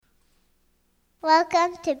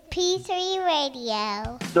Welcome to P3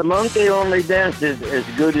 Radio. The monkey only dances as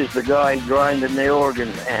good as the guy grinding the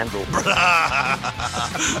organ handle. Brother.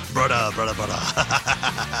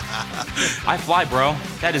 I fly, bro.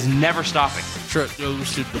 That is never stopping. Truck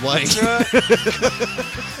goes to Dwayne.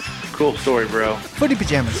 Cool story, bro. Footy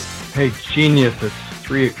pajamas. Hey, genius, it's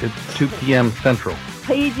 2 p.m. Central.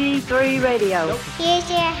 PG3 Radio. Here's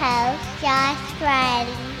your host, Josh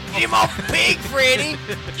Briley. Get him off big, Freddy.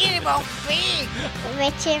 Get him off big.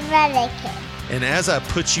 Richard Mullikin. And as I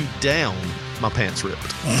put you down, my pants ripped.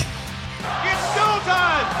 It's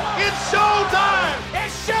showtime! It's showtime!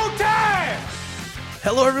 It's showtime!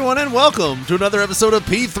 Hello, everyone, and welcome to another episode of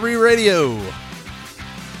P3 Radio.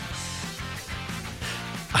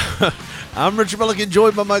 I'm Richard Mullikin,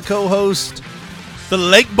 joined by my co-host, the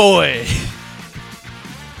Lake Boy.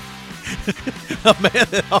 A man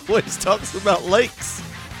that always talks about lakes.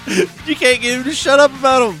 You can't get him to shut up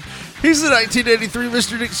about him. He's the 1983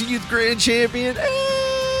 Mr. Dixie Youth Grand Champion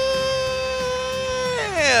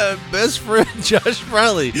and best friend Josh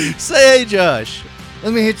Briley. Say hey, Josh.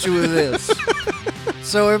 Let me hit you with this.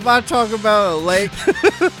 So if I talk about a lake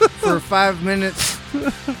for 5 minutes,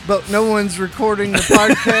 but no one's recording the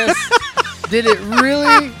podcast, did it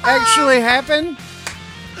really actually happen?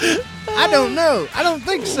 I don't know. I don't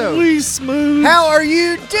think so. We smooth. How are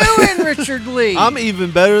you doing, Richard Lee? I'm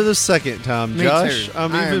even better the second time, Me Josh. too.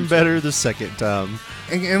 I'm I even am better the second time.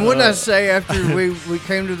 And what did I say after we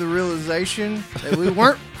came to the realization that we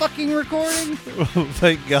weren't fucking recording?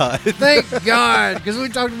 Thank God. Thank God, because we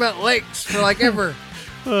talked about lakes for like ever.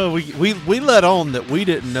 We let on that we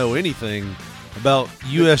didn't know anything about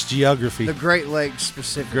U.S. geography. The Great Lakes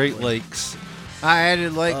specifically. Great Lakes. I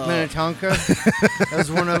added Lake Minnetonka. That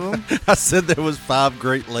was one of them. I said there was 5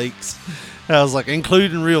 Great Lakes. I was like,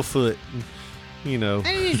 including Reelfoot. You know. And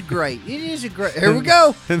it is great. It is a great. Here we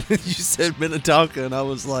go. And then you said Minnetonka, and I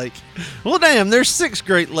was like, well, damn, there's 6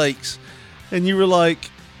 Great Lakes. And you were like,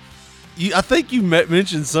 I think you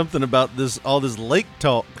mentioned something about all this lake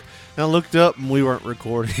talk. And I looked up, and we weren't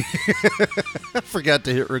recording. I forgot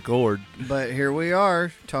to hit record. But here we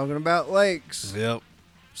are, talking about lakes. Yep.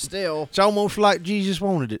 Still. It's almost like Jesus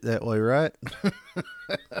wanted it that way, right?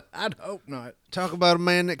 I'd hope not. Talk about a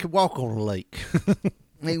man that could walk on a lake.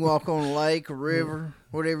 He can walk on a lake, a river,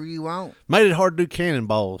 whatever you want. Made it hard to do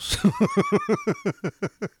cannonballs.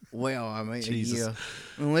 Well, I mean, Jesus. yeah.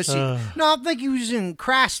 Unless no, I think he was in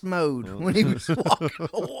Christ mode when he was walking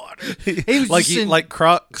on water. He was like just like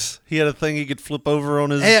Crocs. He had a thing he could flip over on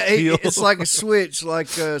his heel. It's like a switch, like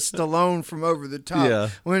Stallone from Over the Top. Yeah.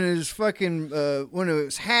 When his fucking when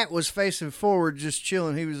his hat was facing forward, just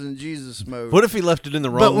chilling, he was in Jesus mode. What if he left it in the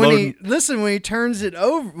wrong But when mode? when he turns it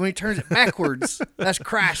over, when he turns it backwards, that's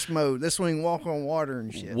Christ mode. That's when he can walk on water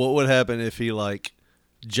and shit. What would happen if he like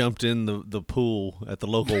jumped in the pool at the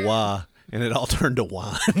local Y and it all turned to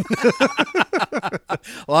wine? A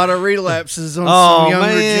lot of relapses on some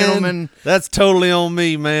younger gentlemen. That's totally on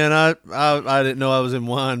me, man. I didn't know I was in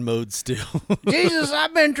wine mode still. Jesus,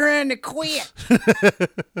 I've been trying to quit.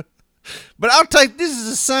 But I'll take this as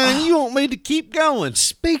a sign you want me to keep going.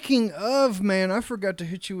 Speaking of, man, I forgot to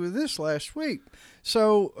hit you with this last week.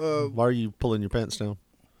 So, why are you pulling your pants down?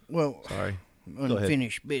 Well, Sorry.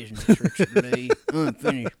 Unfinished business, Richard Lee.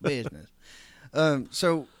 Unfinished business.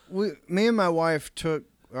 So me and my wife took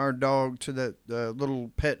our dog to that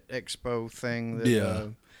little pet expo thing.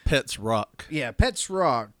 That, Pets Rock. Yeah, Pets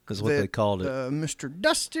Rock. Is what they called it. Mr.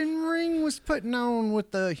 Dustin Ring was putting on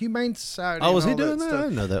with the Humane Society. Oh, was he and all doing that? stuff. I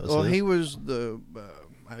didn't know that was Well, his. he was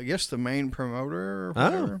I guess the main promoter or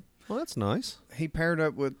whatever. Oh, well, that's nice. He paired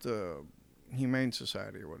up with the Humane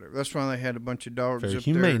Society or whatever. That's why they had a bunch of dogs Very up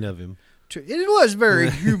humane there. of him. It was very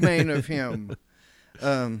humane of him.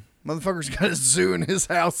 Motherfucker's got a zoo in his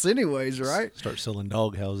house anyways, right? Start selling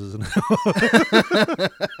dog houses.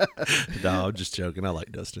 No, I'm just joking. I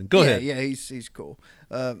like Dustin. Go ahead. Yeah, he's cool.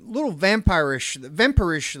 Little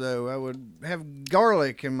vampirish though. I would have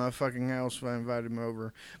garlic in my fucking house if I invited him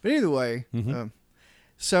over. But either way,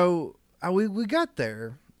 so we got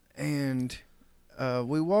there and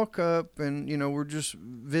we walk up and we're just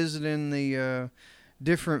visiting the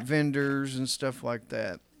different vendors and stuff like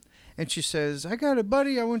that. And she says, I got a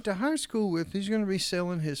buddy I went to high school with. He's going to be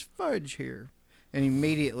selling his fudge here. And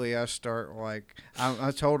immediately I start I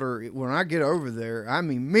told her, when I get over there, I'm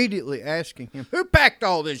immediately asking him, who packed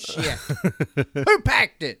all this shit? Who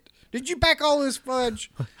packed it? Did you pack all this fudge?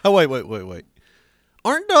 Oh, wait.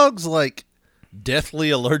 Aren't dogs like deathly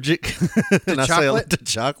allergic to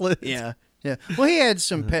chocolate? Yeah. Yeah. Well, he had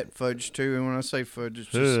some pet fudge, too. And when I say fudge, it's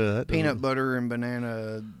just peanut butter and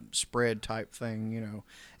banana spread type thing, you know.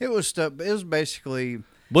 It was stuff. It was basically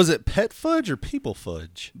Was it pet fudge or people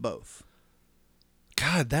fudge? Both.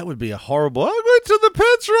 God, that would be a horrible. I went to the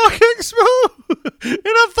Pets Rock Expo and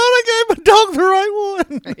I thought I gave my dog the right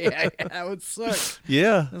one. Yeah, that would suck.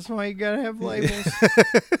 Yeah. That's why you gotta have labels.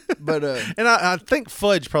 But and I think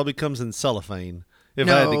fudge probably comes in cellophane. If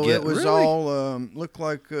I had to get it was really? all looked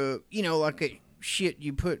like like a shit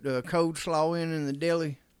you put coleslaw in the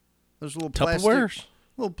deli. Those little Tupperwares?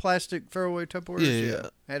 little plastic throwaway Tupperwares. Yeah.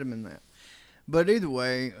 Had them in that. But either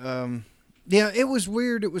way, yeah, it was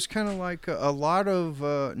weird. It was kind of like a lot of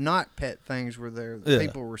not pet things were there that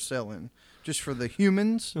people were selling just for the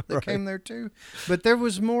humans that came there too. But there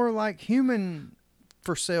was more like human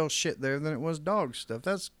for sale shit there than it was dog stuff.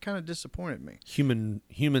 That's kind of disappointed me.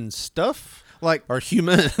 Human stuff? Like or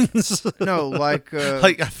humans? No, like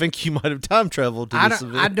I think you might have time traveled to this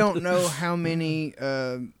event. I don't know how many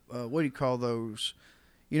what do you call those?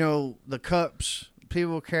 You know, the cups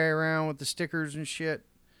people carry around with the stickers and shit.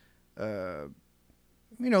 You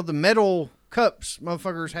know, the metal cups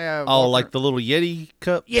motherfuckers have. Oh, like the little Yeti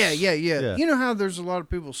cups? Yeah. You know how there's a lot of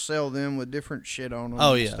people sell them with different shit on them.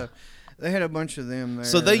 Oh, and yeah. stuff. They had a bunch of them there.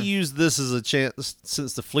 So they used this as a chance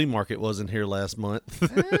since the flea market wasn't here last month.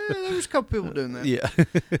 There was a couple people doing that. Yeah.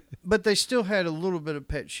 But they still had a little bit of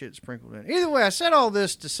pet shit sprinkled in. Either way, I said all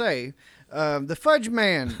this to say, the fudge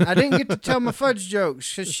man, I didn't get to tell my fudge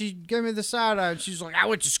jokes because she gave me the side eye and she's like, I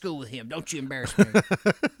went to school with him. Don't you embarrass me.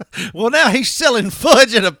 Well, now he's selling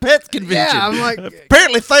fudge at a pet convention. Yeah, I'm like,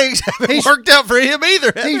 apparently things haven't worked out for him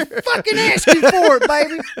either. He's fucking asking for it,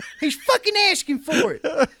 baby. He's fucking asking for it.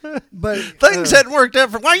 But things hadn't worked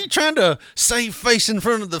out for. Why are you trying to save face in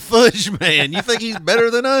front of the fudge man? You think he's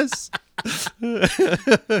better than us?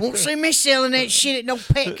 Won't see me selling that shit at no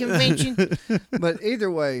pet convention. But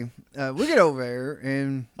either way, we get over there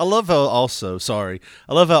and I love how also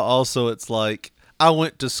it's like I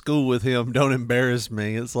went to school with him. Don't embarrass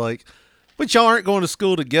me. It's like, but y'all aren't going to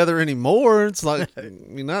school together anymore. It's like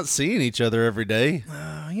you're not seeing each other every day.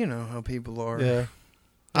 You know how people are. Yeah.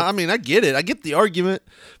 I mean, I get it. I get the argument,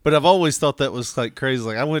 but I've always thought that was like crazy.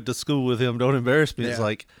 Like I went to school with him. Don't embarrass me. Yeah. It's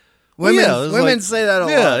like. Women say that a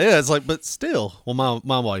lot. Yeah, it's like, but still. Well,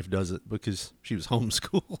 my wife does it because she was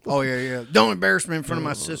homeschooled. Oh, yeah. Don't embarrass me in front of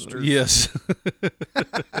my sisters. Yes.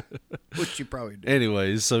 Which you probably do.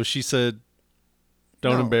 Anyways, so she said,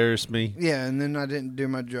 don't embarrass me. Yeah, and then I didn't do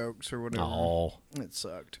my jokes or whatever. Oh. It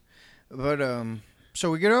sucked. But, so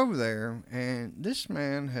we get over there, and this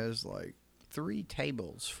man has like 3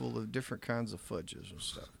 tables full of different kinds of fudges and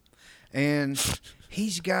stuff. And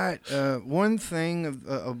he's got one thing of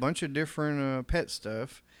a bunch of different pet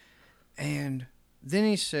stuff. And then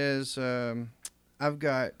he says, I've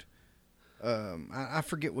got, I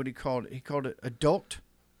forget what he called it. He called it adult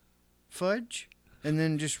fudge and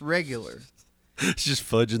then just regular. It's just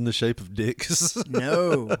fudge in the shape of dicks.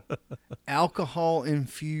 No.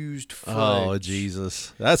 Alcohol-infused fudge. Oh,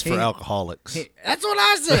 Jesus. That's for alcoholics. That's what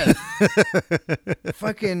I said.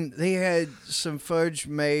 Fucking, they had some fudge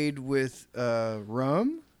made with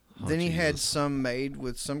rum. Then he had some made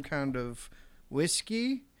with some kind of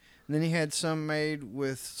whiskey. And then he had some made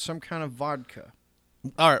with some kind of vodka.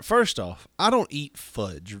 All right, first off, I don't eat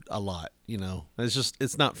fudge a lot, you know.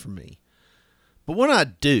 It's not for me. But when I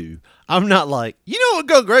do, I'm not like, you know what would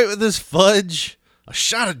go great with this fudge? A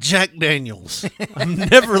shot of Jack Daniels. I'm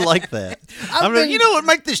never like that. You know what would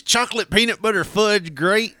make this chocolate peanut butter fudge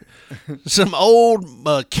great? Some old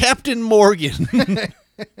Captain Morgan.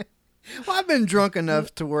 Well, I've been drunk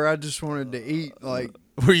enough to where I just wanted to eat, like...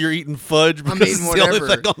 Where you're eating fudge because eating it's whatever. the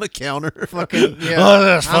only thing on the counter. Fucking, yeah. Oh,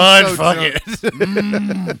 that's fudge, so fuck drunk.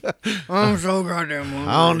 it. I'm so goddamn hungry.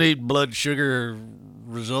 I don't need blood sugar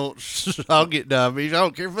results. I'll get diabetes. I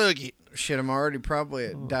don't care, fuck it. Shit, I'm already probably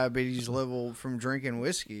at diabetes level from drinking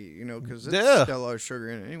whiskey, you know, because it's got a lot of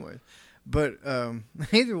sugar in it anyway. But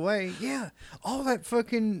either way, yeah, all that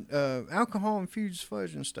fucking alcohol-infused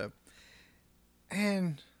fudge and stuff.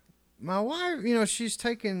 And my wife, you know, she's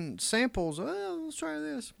taking samples. Oh, let's try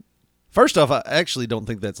this. First off, I actually don't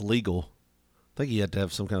think that's legal. I think you had to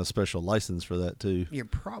have some kind of special license for that, too. You're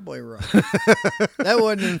probably right. That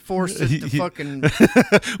wasn't enforced at the fucking...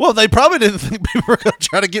 Well, they probably didn't think people were going to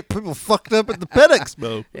try to get people fucked up at the Pet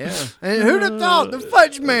Expo. Yeah. And who'd have thought? The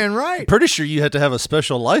fudge man, right? Pretty sure you had to have a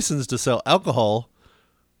special license to sell alcohol.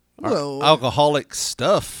 Well, alcoholic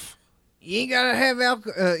stuff. You ain't gotta have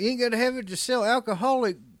you ain't gotta have it to sell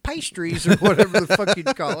alcoholic pastries or whatever the fuck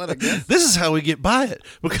you'd call it, I guess. This is how we get by it,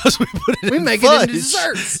 because we put it in make fudge. it into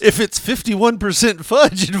desserts. If it's 51%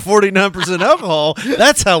 fudge and 49% alcohol,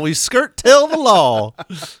 that's how we skirt-tail the law.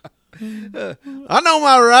 I know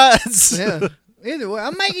my rights. Yeah. Either way,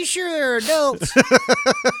 I'm making sure they're adults.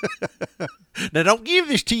 Now, don't give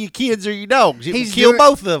this to your kids or your dogs. It will He's kill doing-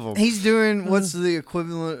 both of them. He's doing what's the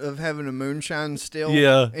equivalent of having a moonshine still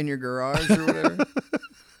in your garage or whatever.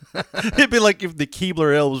 It'd be like if the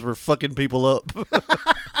Keebler elves were fucking people up. No.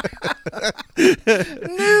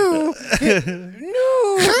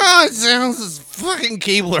 God, it sounds as fucking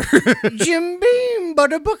Keebler. Jim Beam,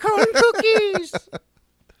 butterpecan cookies.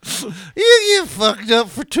 You get fucked up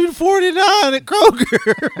for $2.49 at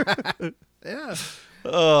Kroger. Yeah.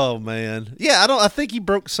 Oh man, yeah. I think he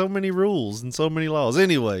broke so many rules and so many laws.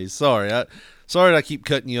 Anyways, sorry that I keep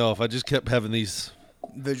cutting you off. I just kept having these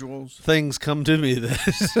visuals things come to me.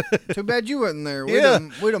 That Too bad you wasn't there. Yeah.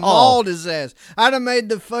 We'd have mauled his ass. I'd have made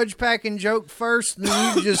the fudge packing joke first, and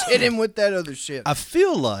then you just hit him with that other shit. I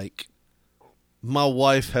feel like my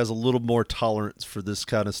wife has a little more tolerance for this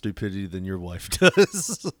kind of stupidity than your wife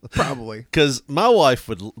does. Probably. Because my wife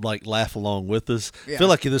would like laugh along with us. Yeah. I feel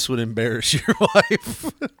like this would embarrass your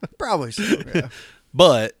wife. Probably so, yeah.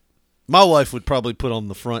 But my wife would probably put on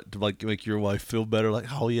the front to like make your wife feel better. Like,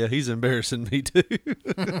 oh yeah, he's embarrassing me too.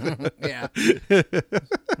 Yeah.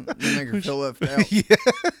 Make her feel left out. Yeah.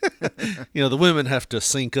 You know, the women have to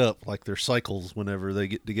sync up like their cycles whenever they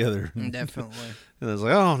get together. Definitely. And it's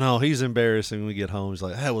like, oh no, he's embarrassing when we get home. He's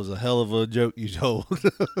like, that was a hell of a joke you told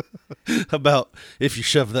about if you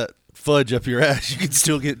shove that fudge up your ass, you can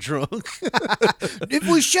still get drunk. If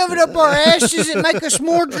we shove it up our ass, does it make us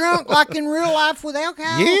more drunk like in real life with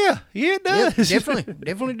alcohol? Yeah, it does. Yeah,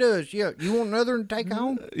 definitely does. Yeah, you want another and take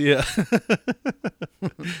home? Yeah.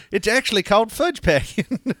 It's actually called fudge packing.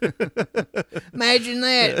 Imagine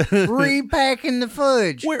that, repacking the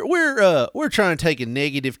fudge. We're trying to take a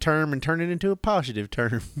negative term and turn it into a positive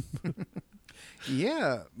term.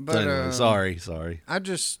 Yeah, but anyway, sorry. I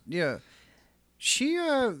just She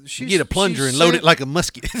get a plunger and load it like a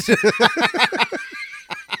musket.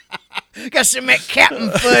 Got some of that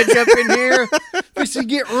Captain Fudge up in here. Just to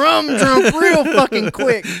get rum drunk real fucking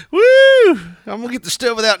quick. Woo! I'm gonna get the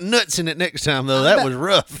stuff without nuts in it next time, though. That was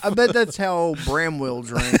rough. I bet that's how old Bramwell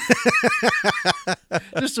drank.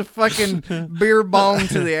 Just a fucking beer bong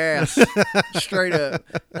to the ass, straight up.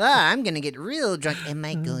 I'm gonna get real drunk. Am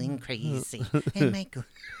I going crazy? Am I going?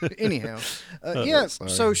 Anyhow,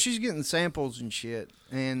 so she's getting samples and shit,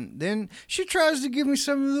 and then she tries to give me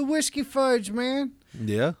some of the whiskey fudge, man.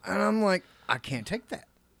 Yeah. And I'm like, I can't take that.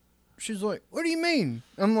 She's like, what do you mean?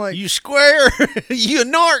 I'm like, you square, you a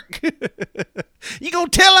narc. You gonna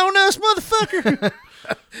tell on us, motherfucker?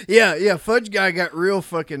 Yeah, Fudge guy got real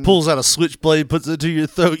fucking... Pulls out a switchblade, puts it to your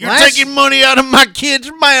throat. You're taking money out of my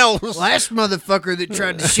kids' mouths. Last motherfucker that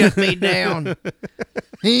tried to shut me down.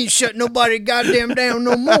 He ain't shut nobody goddamn down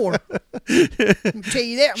no more. I'll tell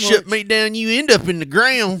you that much. Shut me down, you end up in the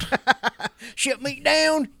ground. Shut me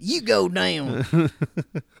down, you go down.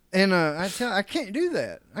 And I can't do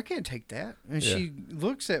that. I can't take that. And she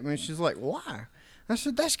looks at me and she's like, why? I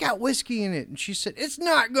said, that's got whiskey in it. And she said, it's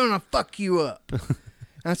not going to fuck you up.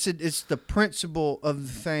 I said, it's the principle of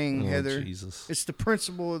the thing, Heather. Jesus. It's the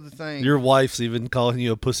principle of the thing. Your wife's even calling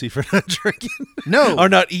you a pussy for not drinking. No. Or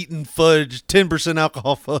not eating fudge, 10%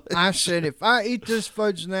 alcohol fudge. I said, if I eat this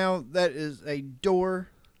fudge now, that is a door,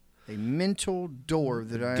 a mental door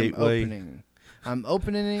that I am opening. I'm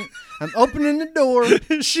opening it. I'm opening the door.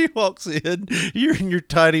 She walks in. You're in your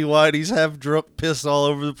tidy whities, half drunk, pissed all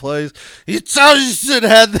over the place. You told you should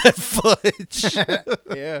have had that fudge.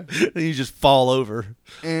 Yeah. And you just fall over.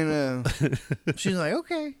 And she's like,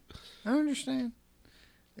 okay, I understand.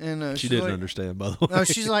 And she didn't understand, by the way. No,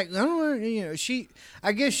 she's like, I don't.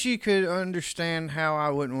 I guess she could understand how I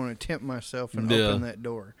wouldn't want to tempt myself and open that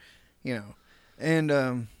door,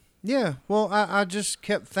 And yeah, well, I just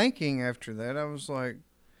kept thinking after that. I was like,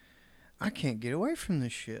 I can't get away from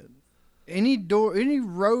this shit. Any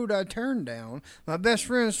road I turn down, my best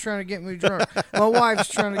friend's trying to get me drunk. My wife's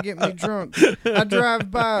trying to get me drunk. I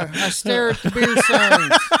drive by, I stare at the beer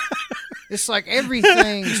signs. It's like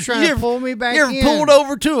everything's trying to pull me back in. You ever pulled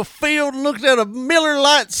over to a field and looked at a Miller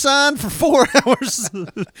Lite sign for 4 hours?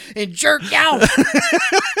 And jerked off.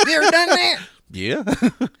 You ever done that? Yeah.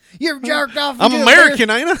 You ever jerked off? I'm American,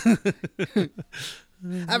 ain't I?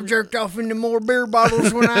 I've jerked off into more beer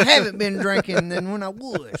bottles when I haven't been drinking than when I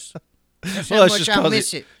was. That's how much I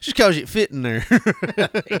miss it. Just because you fit in there.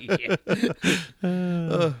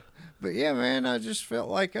 But yeah, man, I just felt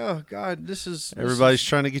like, oh, God, this is... Everybody's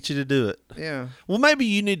trying to get you to do it. Yeah. Well, maybe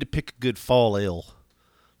you need to pick a good fall ale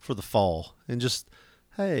for the fall. And just,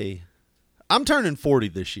 hey, I'm turning 40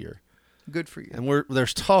 this year. Good for you. And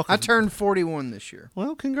there's talk. I turned 41 this year.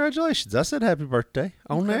 Well, congratulations. I said happy birthday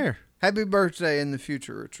on air. Happy birthday in the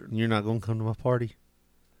future, Richard. And you're not going to come to my party?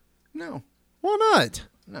 No. Why not?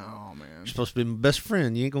 No, man. You're supposed to be my best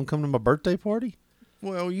friend. You ain't gonna come to my birthday party?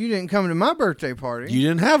 Well, you didn't come to my birthday party. You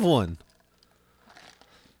didn't have one.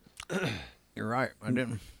 You're right. I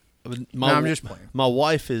didn't. No, I'm just playing. My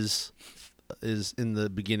wife is in the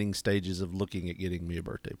beginning stages of looking at getting me a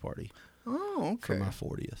birthday party. Oh, okay. For my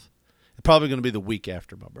 40th. It's probably going to be the week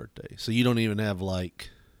after my birthday. So you don't even have like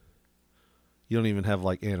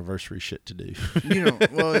anniversary shit to do. You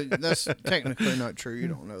don't. Well, that's technically not true. You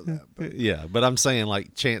don't know that. But. Yeah, but I'm saying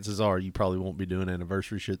like chances are you probably won't be doing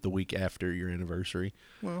anniversary shit the week after your anniversary.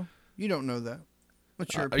 Well, you don't know that.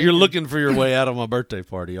 What's your opinion? You're looking for your way out of my birthday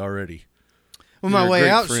party already. Well, my way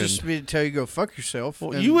out is just to be to tell you go fuck yourself.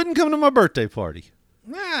 Well, you wouldn't come to my birthday party.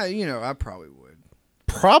 Nah, I probably would.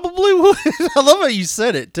 Probably would. I love how you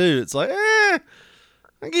said it too. It's like,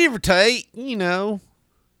 give or take, Ain't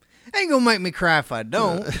gonna make me cry if I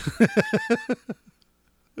don't.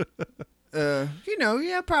 Yeah,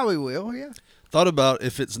 I probably will. Yeah. Thought about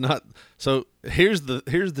if it's not. So here's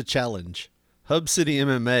the challenge. Hub City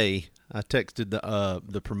MMA. I texted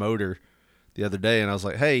the promoter the other day, and I was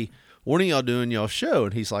like, "Hey, when are y'all doing y'all show?"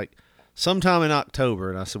 And he's like, "Sometime in October."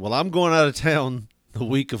 And I said, "Well, I'm going out of town the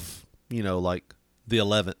week of like the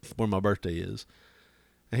 11th, where my birthday is."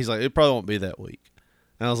 And he's like, "It probably won't be that week."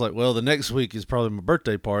 And I was like, "Well, the next week is probably my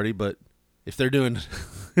birthday party, but if they're doing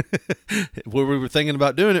where we were thinking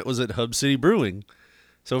about doing it was at Hub City Brewing.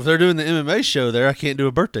 So if they're doing the MMA show there, I can't do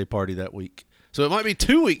a birthday party that week. So it might be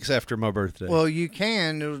 2 weeks after my birthday." Well, you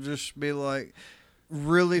can. It'll just be like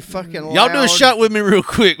really fucking loud. Y'all do a shot with me real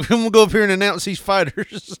quick. We're going to go up here and announce these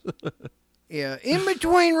fighters. Yeah. In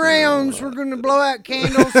between rounds, we're going to blow out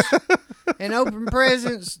candles and open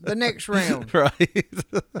presents the next round. Right.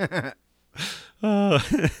 Yeah,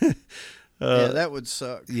 that would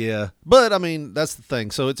suck. Yeah. But, I mean, that's the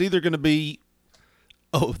thing. So it's either going to be,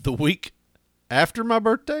 the week after my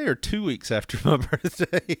birthday or 2 weeks after my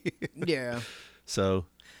birthday. Yeah. So.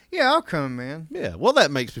 Yeah, I'll come, man. Yeah. Well,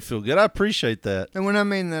 that makes me feel good. I appreciate that. And when I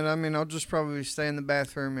mean that, I'll just probably stay in the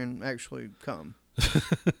bathroom and actually come.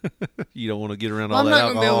 You don't want to get around all I'm that not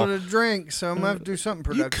alcohol. going to be able to drink, so I'm going to have to do something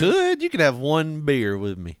productive. You could have one beer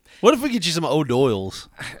with me. What if we get you some Old Doyle's?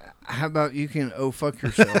 How about you can fuck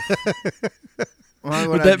yourself?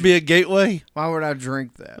 Would that be a gateway? Why would I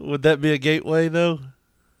drink that? Would that be a gateway, though?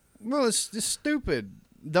 Well, it's stupid.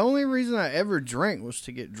 The only reason I ever drank was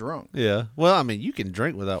to get drunk. Yeah. Well, I mean, you can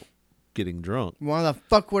drink without getting drunk. Why the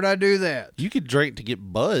fuck would I do that? You could drink to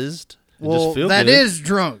get buzzed. Well, just feel that good. is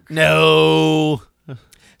drunk. No.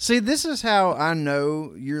 See, this is how I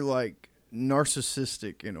know you're like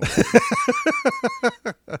narcissistic in a way.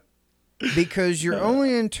 Because you're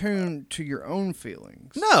only in tune to your own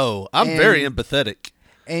feelings. No, I'm very empathetic.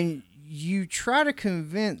 And you try to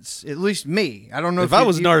convince, at least me, I don't know if I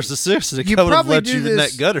was narcissistic, I would have let you in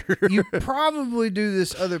that gutter. You probably do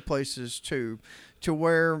this other places too, to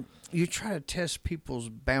where you try to test people's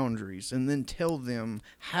boundaries and then tell them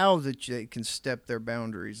how that they can step their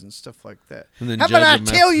boundaries and stuff like that. How about I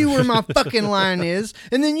tell you where my fucking line is,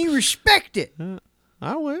 and then you respect it?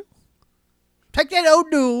 I will. Take that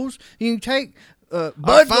old duels. You can take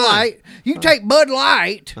Bud Light. You can take Bud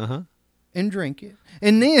Light and drink it.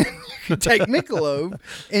 And then you can take Michelob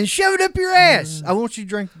and shove it up your ass. I want you to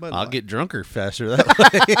drink the Bud Light. I'll get drunker faster that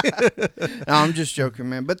way. No, I'm just joking,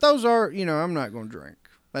 man. But those are, I'm not going to drink.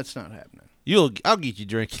 That's not happening. I'll get you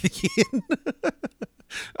drinking again.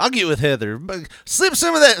 I'll get with Heather. Slip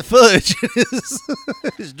some of that fudge in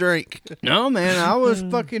his drink. No, man. I was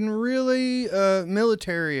fucking really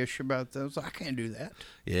military-ish about those. I can't do that.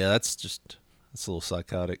 Yeah, that's a little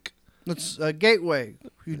psychotic. It's a gateway.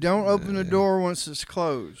 You don't open the door once it's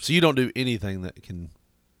closed. So you don't do anything that can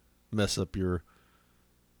mess up your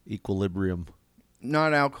equilibrium?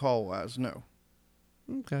 Not alcohol-wise, no.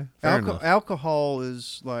 Okay, fair enough. Alcohol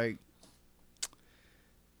is like...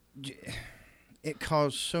 It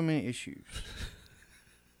caused so many issues.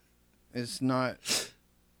 It's not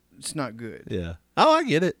good. Yeah. Oh, I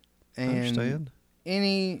get it. And I understand.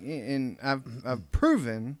 And I've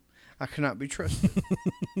proven I cannot be trusted.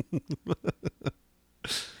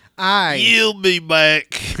 You'll be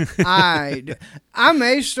back. I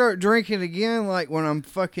may start drinking again, like when I'm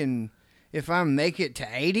fucking, if I make it to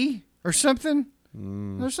 80 or something.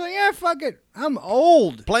 They're saying, yeah, fuck it. I'm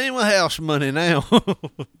old. Playing with house money now.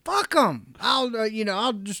 Fuck them.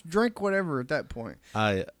 I'll just drink whatever at that point.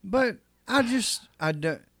 But I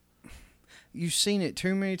don't. You've seen it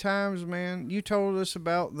too many times, man. You told us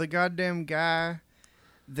about the goddamn guy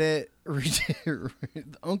that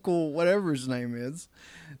Uncle whatever his name is,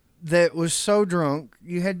 that was so drunk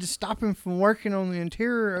you had to stop him from working on the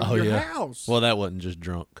interior of your house. Well, that wasn't just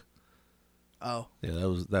drunk. Oh. Yeah,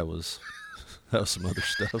 that was That was some other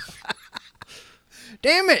stuff.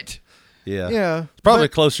 Damn it. Yeah. Yeah. It's probably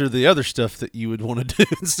closer to the other stuff that you would want to do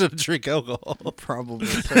instead of drink alcohol. Probably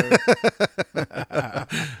so.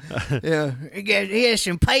 Yeah. He has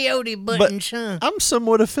some peyote buttons, huh? I'm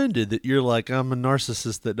somewhat offended that you're like, I'm a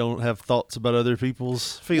narcissist that don't have thoughts about other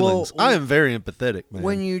people's feelings. Well, I am very empathetic, man.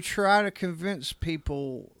 When you try to convince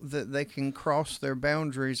people that they can cross their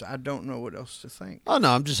boundaries, I don't know what else to think. Oh,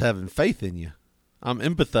 no, I'm just having faith in you. I'm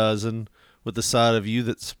empathizing with the side of you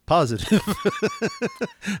that's positive.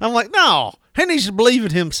 I'm like, no, he needs to believe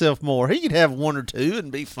in himself more. He could have one or two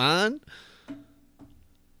and be fine.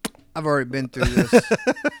 I've already been through this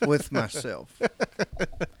with myself.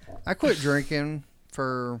 I quit drinking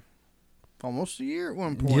for almost a year at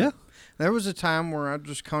one point. Yeah. There was a time where I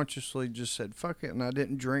just consciously just said, fuck it, and I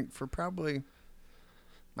didn't drink for probably,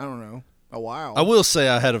 I don't know, a while. I will say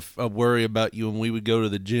I had a worry about you when we would go to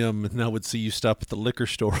the gym and I would see you stop at the liquor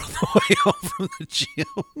store on the way home from the gym.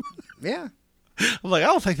 Yeah. I'm like, I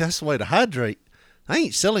don't think that's the way to hydrate. I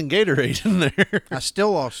ain't selling Gatorade in there. I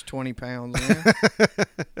still lost 20 pounds,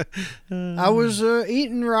 man. I was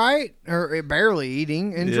eating right, or barely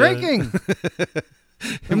eating, and drinking.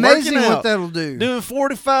 Amazing what that'll do. Doing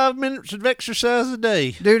 45 minutes of exercise a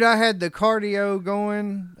day. Dude, I had the cardio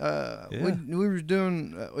going. We were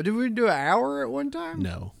doing, did we do an hour at one time?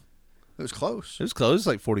 No. It was close. It was close. It was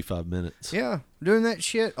like 45 minutes. Yeah, doing that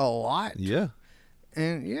shit a lot. Yeah.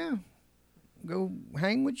 And yeah, go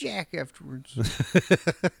hang with Jack afterwards.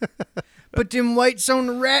 Put them weights on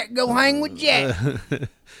the rack, go hang with Jack.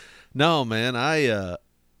 No, man, I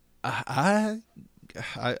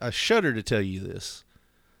shudder to tell you this.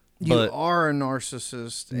 You but are a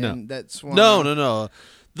narcissist, and that's why. No.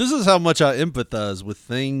 This is how much I empathize with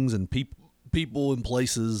things and people and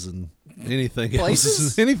places and anything places?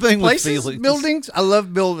 else. Anything places, with feelings. Buildings. I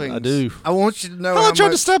love buildings. I do. I want you to know. I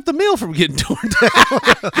tried to stop the mill from getting torn down.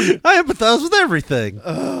 I empathize with everything.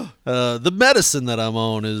 The medicine that I'm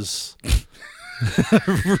on is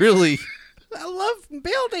really. I love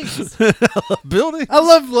buildings. I love buildings. I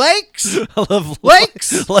love lakes. I love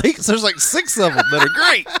lakes. Lakes. There's like 6 of them that are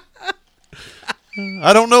great.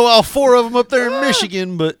 I don't know all 4 of them up there in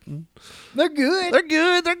Michigan, but they're good. They're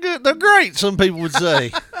good. They're good. They're great. Some people would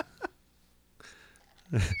say.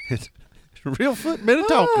 Real foot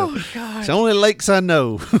Minnetonka. Oh, God. It's the only lakes I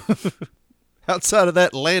know. Outside of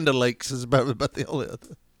that, Land of Lakes is about the only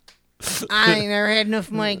other. I ain't never had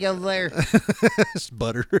enough money to go there. It's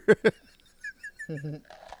butter.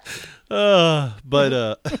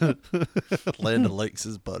 But Land of Lakes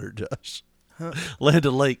is butter, Josh. Land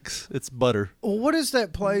of Lakes, it's butter. Well, what is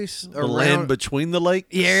that place? The land between the lakes?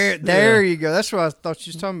 Yeah, there you go. That's what I thought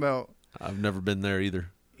you was talking about. I've never been there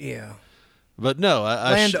either. Yeah. But no,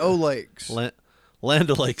 Land O' Lakes. Land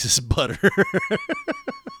of Lakes is butter.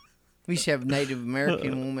 We used to have a Native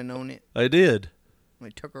American woman on it. I did.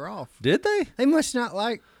 They took her off. Did they? They must not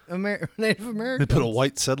like Native Americans. They put a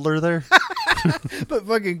white settler there? Put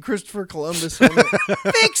fucking Christopher Columbus on it.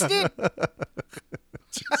 Fixed it.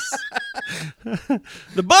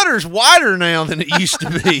 The butter's wider now than it used to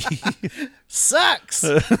be. Sucks.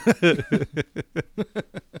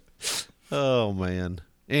 Oh, man.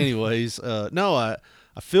 Anyways, no, I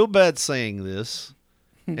feel bad saying this,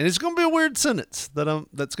 and it's going to be a weird sentence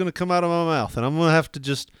that's going to come out of my mouth, and I'm going to have to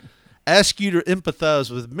just ask you to empathize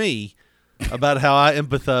with me about how I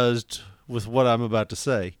empathized with what I'm about to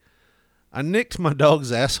say. I nicked my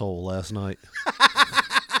dog's asshole last night.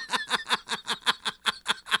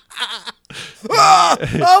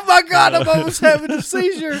 Oh my God, I'm almost having a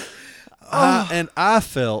seizure. And I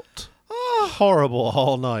felt horrible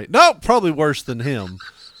all night. No, probably worse than him.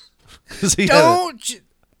 He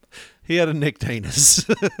had a nicked anus.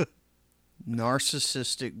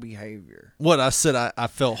 Narcissistic behavior. What I said, I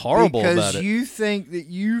felt horrible about it. Because you think that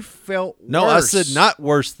you felt No, worse. I said not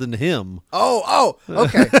worse than him. Oh,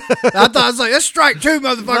 okay. I thought I was like, that's strike 2,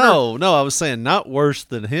 motherfucker. No, I was saying not worse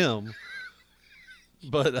than him.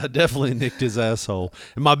 But I definitely nicked his asshole.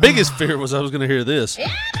 And my biggest fear was I was going to hear this.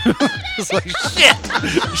 It's like,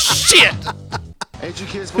 shit. Ain't you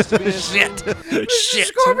kids supposed to be in Shit.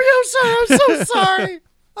 Scorpio, sir, I'm so sorry.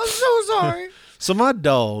 I'm so sorry. So my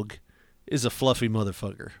dog is a fluffy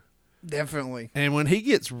motherfucker. Definitely. And when he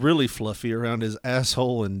gets really fluffy around his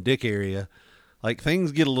asshole and dick area, like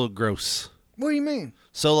things get a little gross. What do you mean?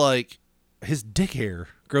 So like his dick hair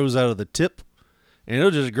grows out of the tip and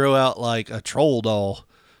it'll just grow out like a troll doll,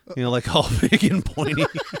 you know, like all big and pointy.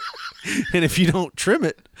 And if you don't trim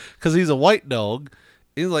it, because he's a white dog,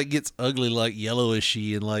 it like gets ugly, like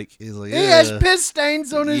yellowishy, and like he's like, he has piss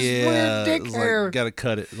stains on his weird dick it's hair. Like, gotta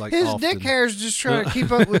cut it. Like his often. dick hair is just trying to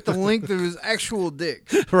keep up with the length of his actual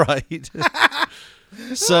dick. Right.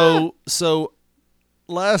 So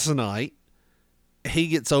last night he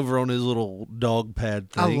gets over on his little dog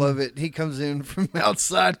pad thing. I love it. He comes in from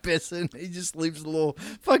outside pissing. He just leaves a little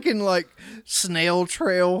fucking like snail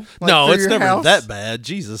trail. Like, no, it's your never house. that bad.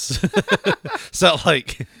 Jesus. It's not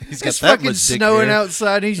like he's got It's that fucking much dick snowing hair.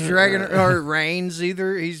 outside. He's dragging, or it rains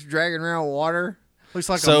either. He's dragging around water. Looks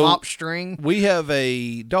like a So, mop string. We have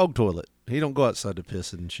a dog toilet. He don't go outside to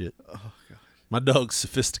piss and shit. Oh god. My dog's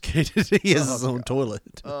sophisticated. He has his own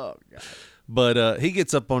toilet. Oh god. But he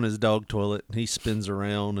gets up on his dog toilet and he spins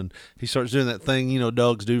around and he starts doing that thing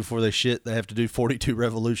dogs do before they shit. They have to do 42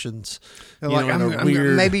 revolutions. Like,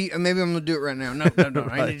 maybe I'm gonna do it right now. No.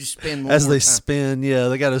 Right. I need to spin one as more they time. spin. Yeah,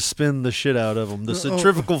 they got to spin the shit out of them. The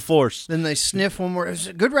centrifugal force. Then they sniff one more. Is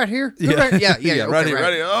it good right here? Good Yeah. right? Yeah. Yeah, Okay,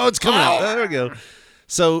 right here. Oh, it's coming out. There we go.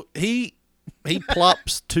 So he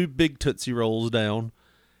plops 2 big Tootsie Rolls down,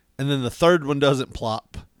 and then the third one doesn't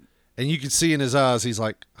plop. And you can see in his eyes, he's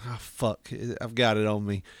like, oh, fuck, I've got it on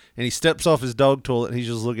me. And he steps off his dog toilet, and he's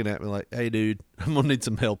just looking at me like, hey, dude, I'm going to need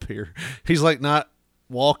some help here. He's like not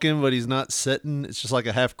walking, but he's not sitting. It's just like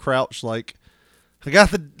a half crouch, like, I got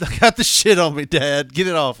the shit on me, Dad. Get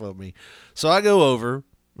it off of me. So I go over,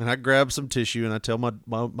 and I grab some tissue, and I tell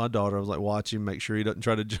my daughter, I was like, watch him, make sure he doesn't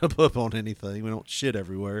try to jump up on anything. We don't shit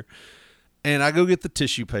everywhere. And I go get the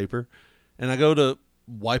tissue paper, and I go to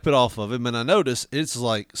wipe it off of him, and I notice it's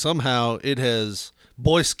like somehow it has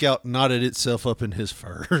Boy Scout knotted itself up in his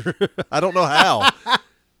fur. I don't know how. And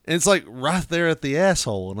it's like right there at the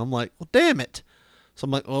asshole, and I'm like, well, damn it. So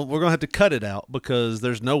I'm like, well, we're gonna have to cut it out because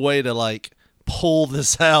there's no way to like pull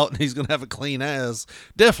this out and he's gonna have a clean ass.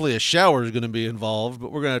 Definitely a shower is gonna be involved,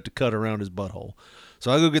 but we're gonna have to cut around his butthole.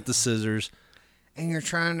 So I go get the scissors. And you're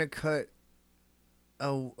trying to cut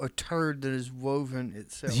a turd that is woven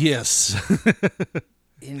itself. Yes.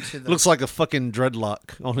 Into the Looks like a fucking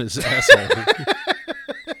dreadlock on his asshole.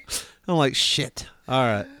 I'm like, shit. All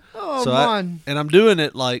right. Oh, so man. And I'm doing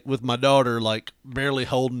it like with my daughter, like barely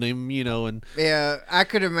holding him, and yeah, I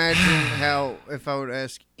could imagine how if I would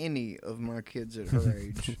ask any of my kids at her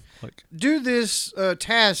age, like, do this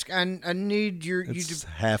task. I need you to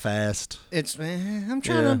half-assed. It's I'm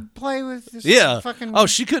trying to play with this. Yeah. Fucking. Oh,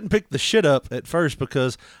 she couldn't pick the shit up at first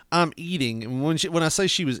because I'm eating, and when I say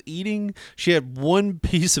she was eating, she had one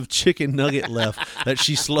piece of chicken nugget left that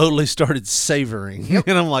she slowly started savoring,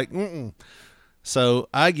 and I'm like, mm-mm. So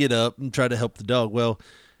I get up and try to help the dog. Well,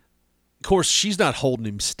 of course, she's not holding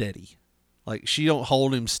him steady. Like, she don't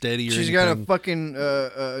hold him steady or She's anything. got a fucking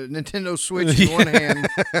Nintendo Switch in one hand,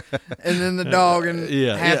 and then the dog and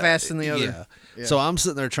half-assed in the other. Yeah. So I'm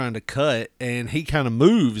sitting there trying to cut, and he kind of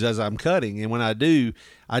moves as I'm cutting. And when I do,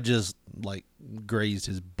 I just, like, grazed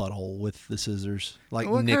his butthole with the scissors. Like,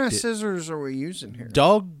 what nicked kind of it. scissors are we using here?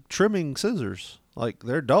 Dog trimming scissors. Like,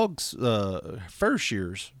 they're dog's fur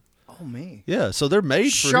shears. Oh, man. Yeah, so they're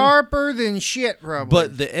made for sharper than shit, probably.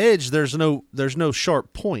 But the edge, there's no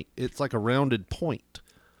sharp point. It's like a rounded point.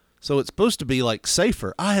 So it's supposed to be like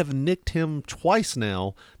safer. I have nicked him twice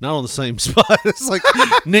now, not on the same spot. It's like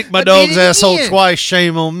nick my dog's asshole twice,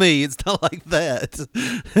 shame on me. It's not like that.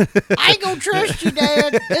 I ain't gonna trust you,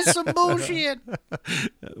 Dad. It's some bullshit.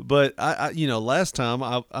 But I last time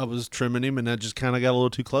I was trimming him and I just kind of got a little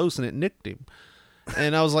too close and it nicked him.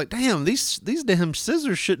 And I was like, damn, these damn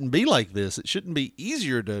scissors shouldn't be like this. It shouldn't be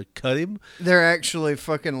easier to cut him. They're actually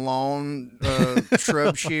fucking long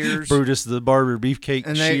shrub shears. Brutus the Barber Beefcake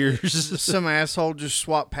and shears. Some asshole just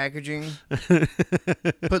swapped packaging.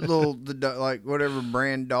 Put like whatever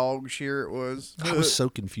brand dog shear it was. I was so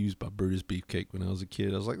confused by Brutus Beefcake when I was a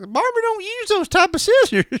kid. I was like, the barber don't use those type of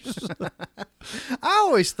scissors. I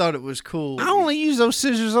always thought it was cool. I only use those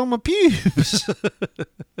scissors on my pubes.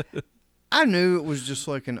 I knew it was just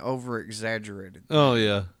like an over-exaggerated thing. Oh,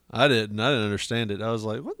 yeah. I didn't understand it. I was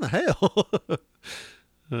like, what the hell?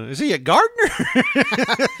 Is he a gardener?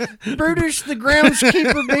 Brutus the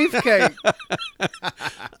groundskeeper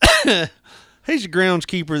beefcake. He's a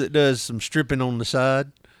groundskeeper that does some stripping on the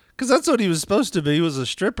side. Because that's what he was supposed to be, was a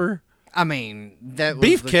stripper. I mean, that was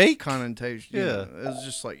Beefcake? the connotation. Yeah. It was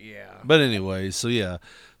just like, yeah. But anyway, so yeah.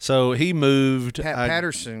 So he moved.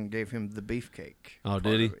 Patterson gave him the beefcake. Oh,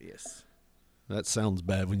 did he? Yes. That sounds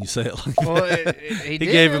bad when you say it like well, that. He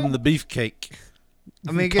gave him the beefcake.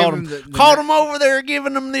 I mean, caught him over there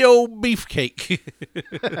giving him the old beefcake.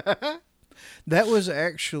 That was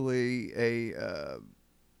actually a...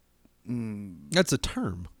 That's a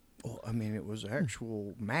term. Well, I mean, it was an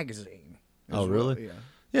actual magazine. Oh, really? Yeah.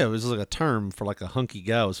 Yeah, it was like a term for like a hunky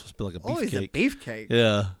guy. It was supposed to be like a beefcake. Oh, he's a beefcake.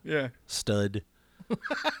 Yeah. Yeah. Stud.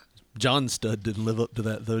 John Stud didn't live up to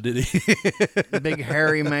that, though, did he? Big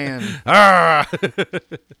hairy man. Ah!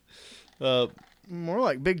 More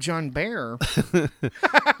like Big John Bear.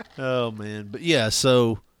 Oh, man. But yeah,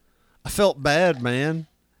 so I felt bad, man.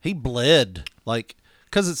 He bled. Like,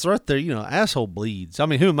 because it's right there, asshole bleeds. I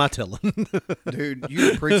mean, who am I telling? Dude,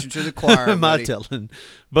 you're preaching to the choir, Who am I buddy. telling?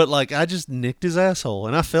 But, like, I just nicked his asshole,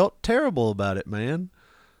 and I felt terrible about it, man.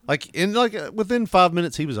 Within 5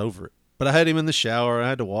 minutes, he was over it. But I had him in the shower. I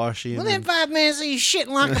had to wash him. Within 5 minutes, he's shitting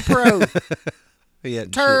like a pro. He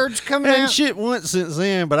hadn't Turds shit. coming hadn't out. shit once since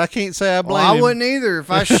then, but I can't say I blame Well, I him. wouldn't either.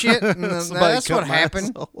 If I shit, Somebody that's cut what my happened.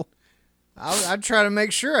 asshole. I'd try to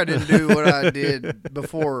make sure I didn't do what I did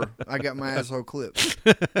before I got my asshole clipped.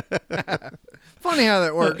 Funny how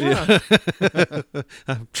that works, huh?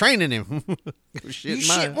 I'm training him. You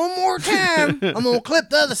shit one more time, I'm going to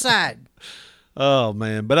clip the other side. Oh,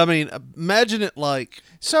 man. But, I mean, imagine it like...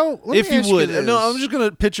 So, let if me you ask would. this. No, I'm just going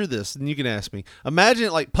to picture this, and you can ask me. Imagine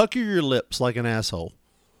it like pucker your lips like an asshole.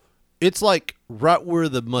 It's like right where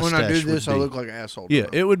the mustache When I do this, would I be. look like an asshole. Yeah,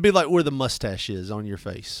 it would be like where the mustache is on your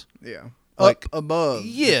face. Yeah. Like, Up above.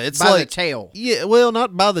 Yeah, it's by like the tail. Yeah, well,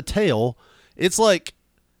 not by the tail. It's like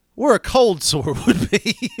where a cold sore would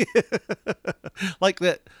be. Like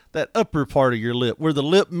that upper part of your lip, where the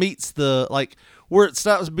lip meets the, like, where it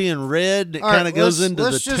stops being red, it All right, kind of goes let's into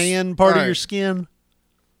the just- tan part all of your right. skin.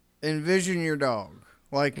 Envision your dog.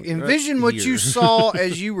 Like, envision what you here. saw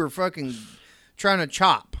as you were fucking trying to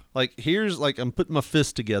chop. Like, here's, like, I'm putting my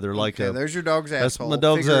fist together like Okay, a... there's your dog's That's asshole. my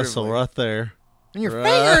dog's figuratively. asshole right there. And you're Right.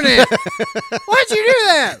 fingering it. Why'd you do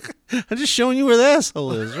that? I'm just showing you where the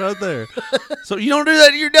asshole is, right there. So you don't do that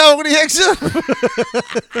to your dog when he acts up.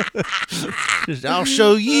 Just, I'll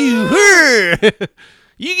show you.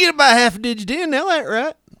 You get about half a digit in now, that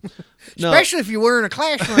right? No, Especially if you're wearing a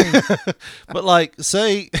clash ring. but like,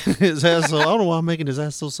 say his asshole. I don't know why I'm making his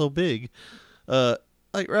asshole so big. Like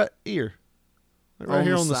right here, like right On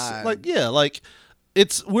here the on the side. like, yeah, like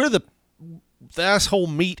it's where the asshole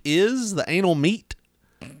meat is, the anal meat,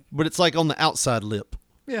 but it's like on the outside lip.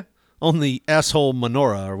 Yeah. On the asshole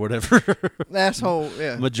menorah or whatever. The asshole,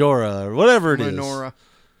 yeah. Majora or whatever it is. Menorah.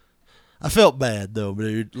 I felt bad though,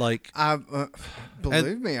 dude. Like,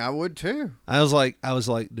 Believe me, I would too. I was like,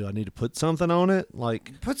 do I need to put something on it?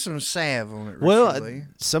 Like, Put some salve on it. well, Richard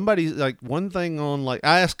somebody, like, one thing on, like,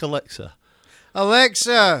 I asked Alexa,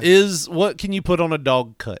 Alexa, what can you put on a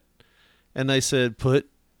dog cut? And they said put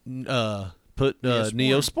Neosporin.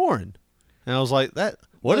 And I was like,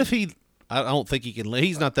 what if he? I don't think he can.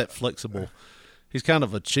 He's not that flexible. He's kind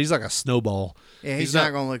of he's like a snowball. yeah, he's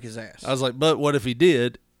not gonna lick his ass. I was like, but what if he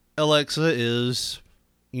did? Alexa is,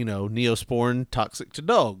 Neosporin toxic to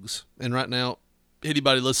dogs. And right now,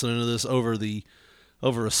 anybody listening to this over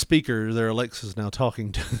a speaker, their Alexa's now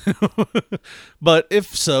talking to them. But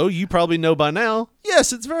if so, you probably know by now,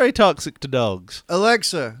 yes, it's very toxic to dogs.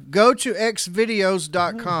 Alexa, go to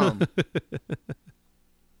xvideos.com.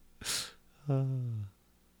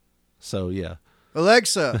 So, yeah.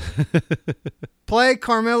 Alexa, play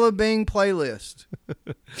Carmela Bing playlist.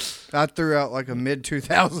 I threw out like a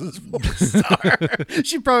mid-2000s porn star.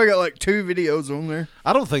 She probably got like 2 videos on there.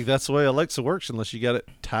 I don't think that's the way Alexa works unless you got it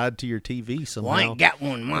tied to your TV somehow. Well, I ain't got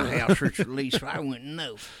one in my house, Richard Lee, so I wouldn't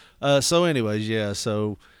know. So anyways, yeah,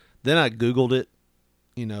 so then I Googled it,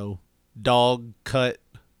 dog cut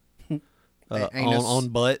Anus. on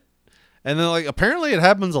butt. And then, like, apparently it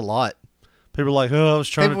happens a lot. People are like, I was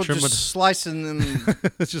trying People to trim just slicing them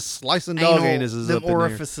it's just slicing dog anuses them up in there.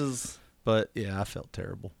 orifices. But, yeah, I felt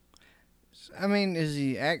terrible. I mean, did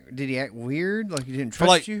he act weird? Like he didn't For trust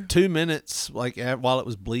like you? 2 minutes, like, while it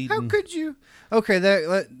was bleeding. How could you? Okay,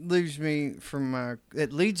 that leads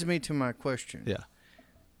me to my question. Yeah.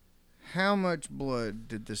 How much blood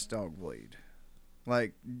did this dog bleed?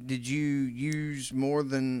 Like, did you use more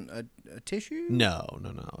than a tissue? No.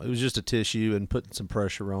 It was just a tissue and putting some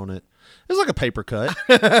pressure on it. It was like a paper cut.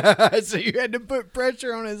 So you had to put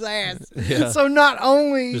pressure on his ass. Yeah. So not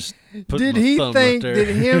only Just put did my he thumb think right there.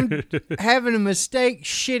 that him having a mistake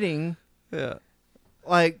shitting Yeah.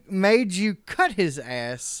 like made you cut his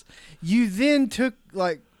ass, you then took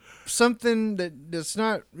like something that's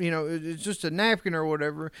not, it's just a napkin or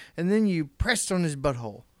whatever, and then you pressed on his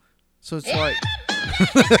butthole. So it's like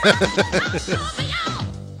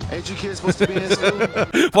Ain't you kids supposed to be in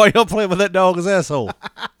school? Why y'all playing with that dog's asshole?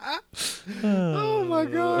 oh my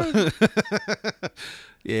god.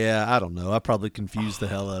 Yeah, I don't know. I probably confused the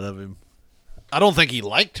hell out of him. I don't think he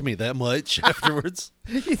liked me that much afterwards.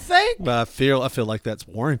 You think? But I feel like that's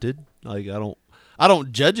warranted. Like I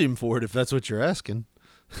don't judge him for it if that's what you're asking.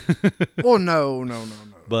 Well, no.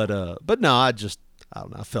 But no, I don't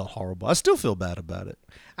know. I felt horrible. I still feel bad about it.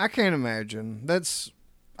 I can't imagine. That's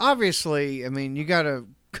obviously. I mean, you got to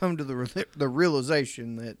come to the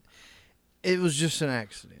realization that it was just an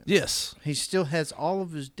accident. Yes. He still has all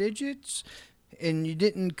of his digits, and you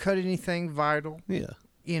didn't cut anything vital. Yeah.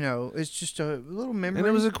 You know, it's just a little memory. And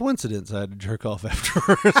it was a coincidence I had to jerk off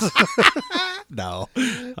afterwards. No,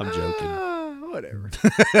 I'm joking. Whatever.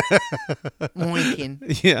 Winking.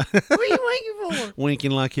 Yeah. What are you winking for?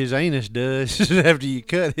 Winking like his anus does after you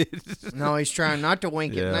cut it. No, he's trying not to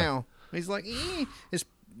wink Yeah. it now. He's like, it's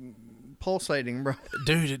pulsating, bro.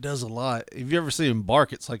 Dude, it does a lot. If you ever see him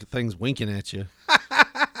bark, it's like a thing's winking at you.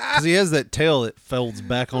 Because he has that tail that folds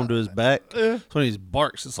back onto his back. So when he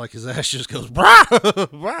barks, it's like his ass just goes, brah,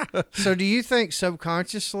 brah. So do you think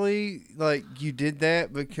subconsciously, like, you did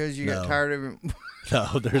that because you got tired of him?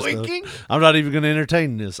 No, there's Winking? I'm not even going to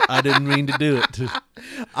entertain this. I didn't mean to do it.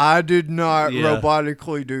 I did not Yeah.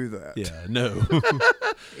 robotically do that. Yeah, no.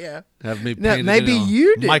 Yeah. Have me Now, painted maybe in a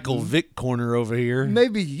you didn't. Michael Vick corner over here.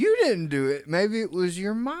 Maybe you didn't do it. Maybe it was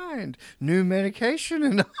your mind. New medication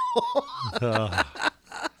and all.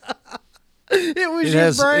 It was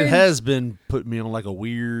your brain. It has been putting me on like a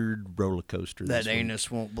weird roller coaster. That this week.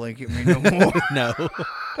 anus won't blink at me no more. No,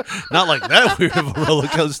 not like that weird of a roller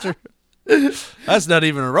coaster. That's not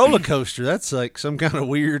even a roller coaster. That's like some kind of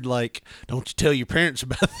weird, like, don't you tell your parents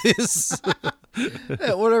about this.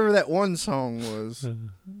 Yeah, whatever that one song was.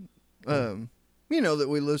 You know, that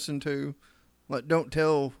we listened to. Like, don't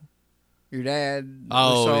tell your dad.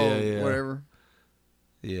 Oh, yeah. Whatever.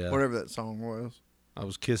 Yeah. Whatever that song was. I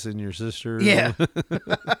was kissing your sister. Yeah.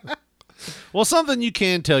 Well, something you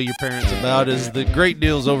can tell your parents about is the great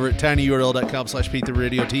deals over at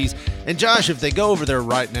tinyurl.com/P3RadioTees. And Josh, if they go over there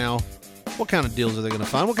right now, what kind of deals are they going to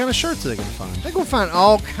find? What kind of shirts are they going to find? They're going to find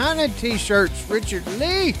all kind of T-shirts. Richard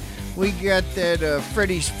Lee, we got that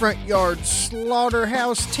Freddy's Front Yard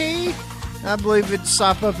Slaughterhouse tee. I believe it'd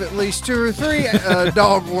sop up at least 2 or 3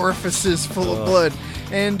 dog orifices full of blood.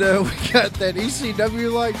 And we got that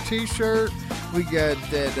ECW-like T-shirt. We got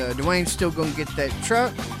that Dwayne's still going to get that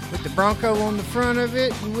truck with the Bronco on the front of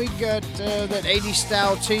it. And we got that 80s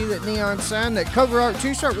style tee, that neon sign, that cover art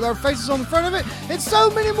T-shirt with our faces on the front of it. And so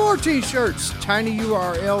many more T-shirts.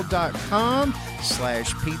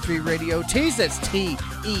 tinyurl.com/P3RadioTees. That's TEES.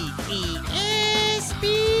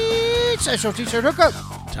 Special T-shirt hookup.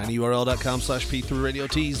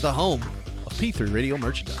 tinyurl.com/P3RadioTees, the home of P3 Radio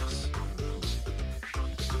merchandise.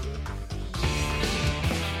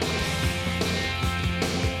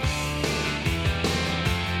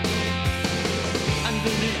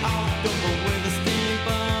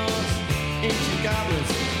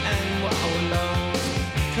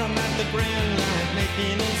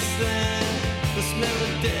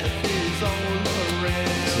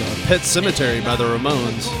 Pet Cemetery by the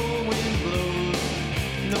Ramones.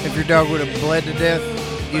 If your dog would have bled to death,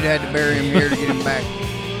 you'd had to bury him here to get him back.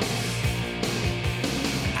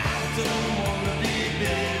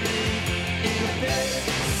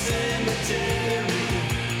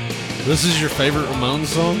 This is your favorite Ramones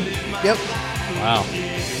song? Yep. Wow.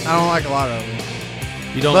 I don't like a lot of them.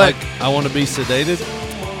 You don't But- like I Want to Be Sedated?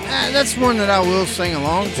 That's one that I will sing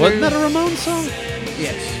along to. Wasn't that a Ramones song?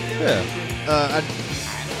 Yes. Yeah.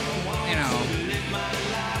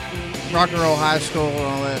 Rock and Roll High School and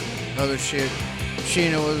all that other shit.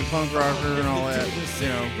 Sheena was a punk rocker and all that. You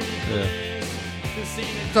know, Yeah.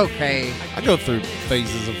 it's okay. I go through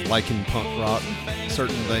phases of liking punk rock,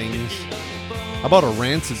 certain things. I bought a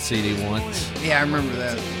Rancid CD once. Yeah, I remember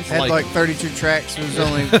that. It had Like- like 32 tracks and it was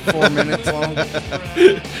only 4 minutes long.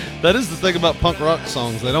 That is the thing about punk rock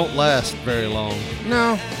songs. They don't last very long.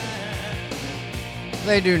 No,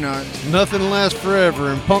 they do not. Nothing lasts forever,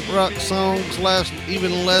 and punk rock songs last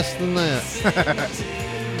even less than that.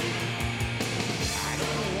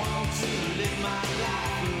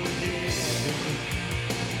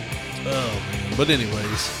 Oh, man. But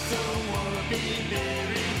anyways.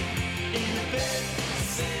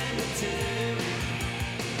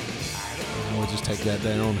 We'll just take that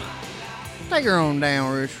down. Take her on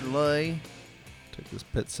down, Richard Lee. Take this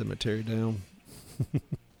Pet Cemetery down.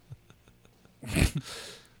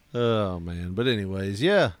 Oh, man. But anyways,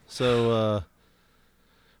 yeah. So,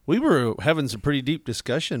 we were having some pretty deep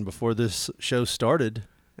discussion before this show started,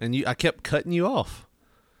 and I kept cutting you off.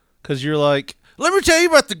 Because you're like, let me tell you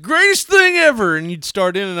about the greatest thing ever. And you'd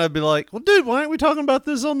start in, and I'd be like, well, dude, why aren't we talking about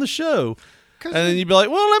this on the show? And then you'd be like,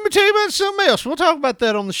 well, let me tell you about something else. We'll talk about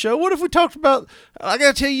that on the show. What if we talked about, I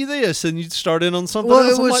got to tell you this. And you'd start in on something else.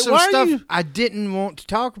 Well, it I'm was like, some why are stuff you? I didn't want to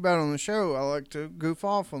talk about on the show. I like to goof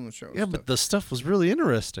off on the show. Yeah, but the stuff was really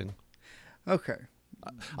interesting. Okay.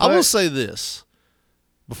 I will say this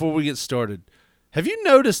before we get started. Have you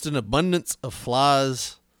noticed an abundance of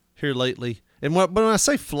flies here lately? And when I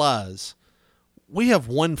say flies, we have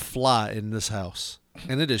one fly in this house,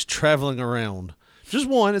 and it is traveling around. Just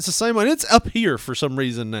one. It's the same one. It's up here for some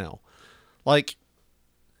reason now. Like,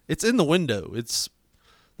 it's in the window.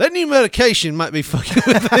 That new medication might be fucking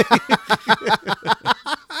with me.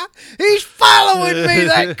 He's following me,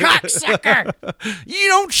 that cocksucker. You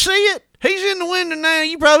don't see it. He's in the window now.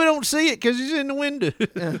 You probably don't see it because he's in the window.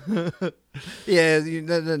 Yeah, that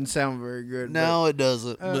doesn't sound very good. No, it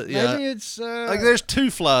doesn't. But yeah, maybe it's like there's two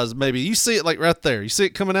flies. Maybe you see it like right there. You see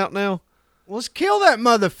it coming out now. Let's kill that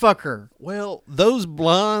motherfucker. Well, those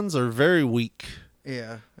blinds are very weak.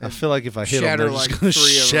 Yeah, I feel like if I hit them, they're just like going to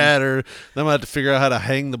 3 of them. shatter. Then I'm going to have to figure out how to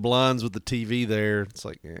hang the blinds with the TV there. It's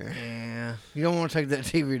like, yeah, you don't want to take that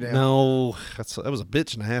TV down. No, that was a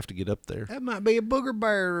bitch and a half to get up there. That might be a booger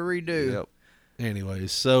bear to redo. Yep.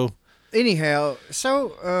 Anyways, so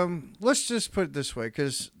let's just put it this way,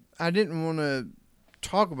 because I didn't want to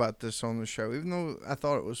talk about this on the show, even though I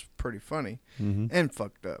thought it was pretty funny and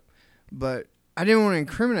fucked up. But I didn't want to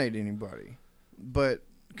incriminate anybody. But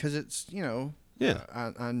because it's, yeah,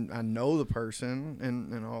 I know the person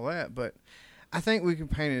and all that, but I think we can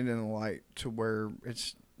paint it in a light to where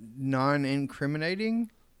it's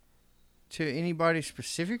non-incriminating to anybody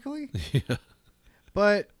specifically. Yeah.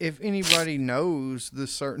 But if anybody knows the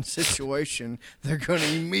certain situation, they're going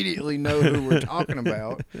to immediately know who we're talking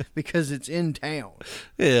about because it's in town.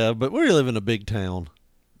 Yeah, but we live in a big town.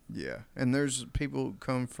 Yeah, and there's people who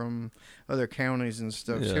come from other counties and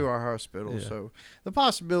stuff to our hospital, so the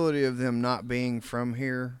possibility of them not being from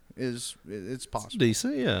here it's possible. It's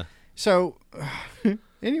decent, yeah. So,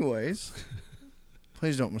 anyways,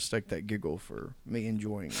 please don't mistake that giggle for me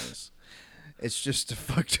enjoying this. It's just a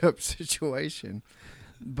fucked up situation.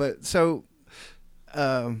 But so,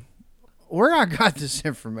 where I got this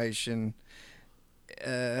information,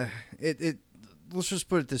 let's just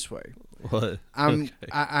put it this way. What?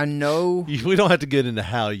 I know We don't have to get into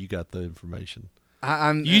how you got the information.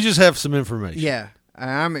 You just have some information. Yeah,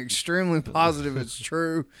 I'm extremely positive it's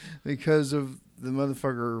true because of the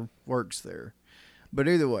motherfucker works there. But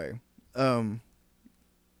either way, so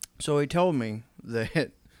he told me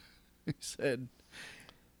that he said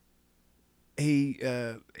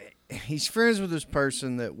he's friends with this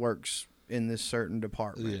person that works in this certain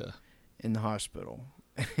department in the hospital,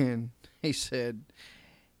 and he said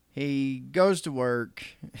he goes to work,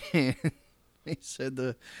 and he said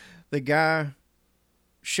the guy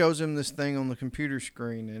shows him this thing on the computer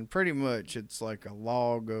screen, and pretty much it's like a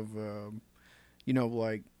log of,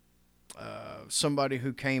 somebody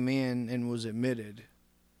who came in and was admitted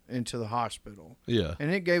into the hospital. Yeah.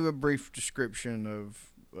 And it gave a brief description of,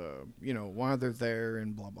 why they're there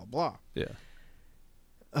and blah, blah, blah. Yeah.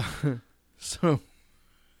 So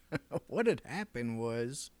what had happened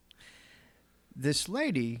was this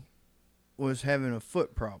lady was having a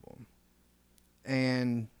foot problem.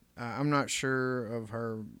 And I'm not sure of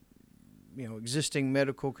her, existing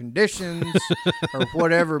medical conditions or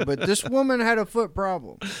whatever, but this woman had a foot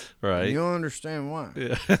problem. Right. And you'll understand why.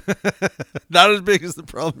 Yeah. Not as big as the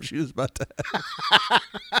problem she was about to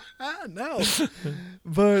have. No.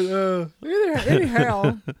 But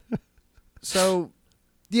anyhow, so,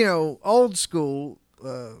 old school,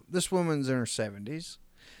 this woman's in her 70s.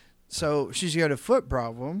 So she's got a foot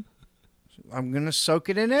problem. I'm going to soak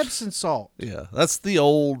it in Epsom salt. Yeah, that's the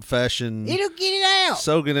old-fashioned... It'll get it out.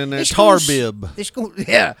 Soak it in there. Tar bib.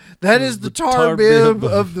 That is the tar bib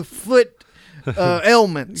of the foot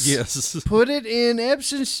ailments. Yes. Put it in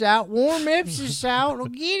Epsom salt, warm Epsom salt, will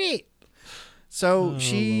get it. So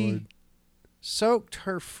she soaked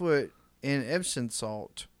her foot in Epsom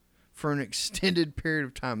salt for an extended period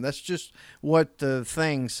of time. That's just what the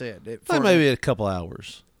thing said. Maybe a couple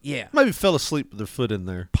hours. Yeah. Maybe fell asleep with their foot in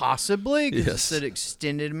there. Possibly, because it's an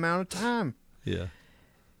extended amount of time. Yeah.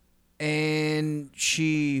 And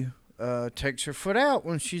she takes her foot out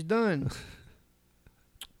when she's done.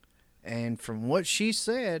 And from what she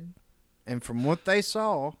said, and from what they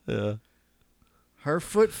saw, her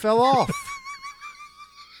foot fell off.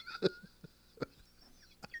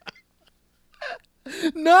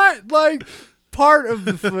 Not like part of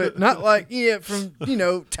the foot, not like from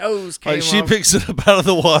toes came like she off. picks it up out of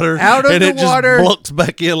the water, and it water, just blocks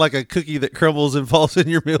back in like a cookie that crumbles and falls in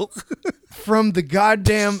your milk. From the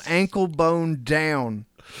goddamn ankle bone down,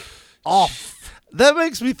 off. That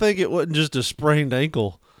makes me think it wasn't just a sprained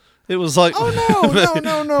ankle. It was like,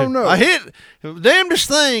 no. I hit, damnedest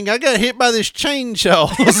thing, I got hit by this chainsaw,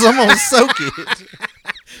 so I'm gonna soak it.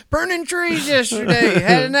 Burning trees yesterday.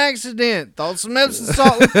 Had an accident. Thought some Epsom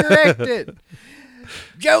salt would correct it.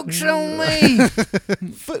 Joke's on me.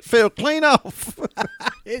 Foot fell clean off.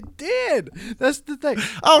 It did. That's the thing.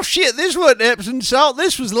 Oh, shit, this wasn't Epsom salt.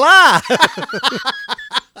 This was lye.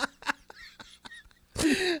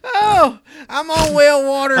 Oh, I'm on well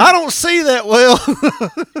water. I don't see that well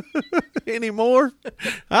anymore.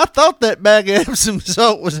 I thought that bag of Epsom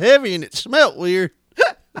salt was heavy and it smelt weird.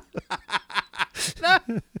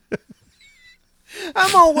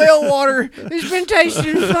 I'm on well water. It's been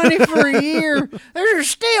tasting funny for a year. There's a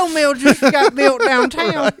steel mill just got built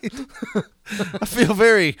downtown. Right. I feel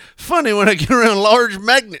very funny when I get around large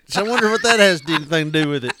magnets. I wonder what that has anything to do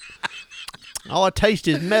with it. All I taste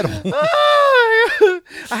is metal. Oh,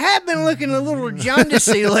 I have been looking a little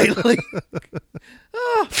jaundicey lately.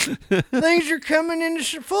 Oh, things are coming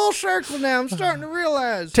into full circle now. I'm starting to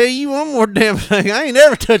realize. Tell you one more damn thing. I ain't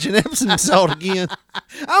ever touching Epsom salt again.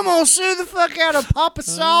 I'm going to sue the fuck out of Papa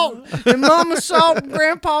Salt and Mama Salt and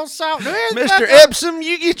Grandpa Salt. Mr. Epsom,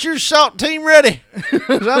 you get your salt team ready.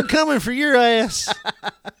 'Cause I'm coming for your ass.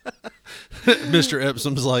 Mr.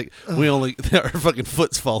 Epsom's like, our fucking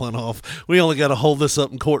foot's falling off. We only got to hold this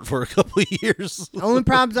up in court for a couple of years. Only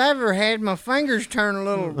problems I ever had, my fingers turn a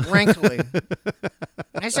little wrinkly.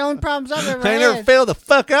 That's the only problems I've ever had. They never fell the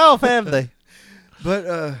fuck off, have they?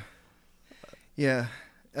 But, yeah.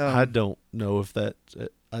 I don't know if that...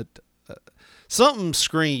 something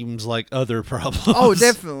screams like other problems. Oh,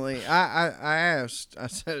 definitely. I asked. I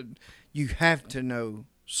said, you have to know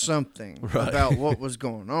something about what was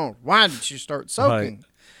going on. Why did she start soaking? Right.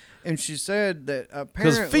 And she said that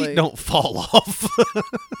apparently... Because feet don't fall off.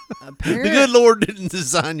 The good Lord didn't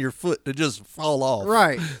design your foot to just fall off.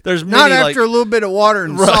 Right. There's not after a little bit of water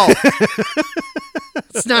and salt.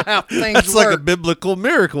 It's not how things That's work. Like a biblical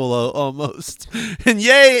miracle, almost. And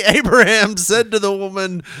yea, Abraham said to the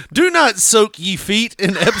woman, "Do not soak ye feet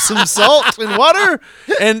in Epsom salt and water,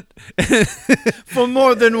 and for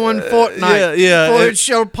more than one fortnight, for it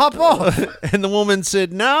shall pop off." And the woman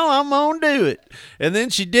said, "No, I'm gonna do it." And then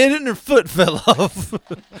she did it, and her foot fell off.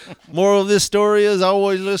 Moral of this story is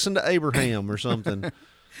always listen to Abraham or something.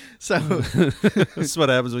 So that's what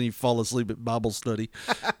happens when you fall asleep at Bible study.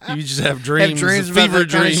 You just have dreams about fever that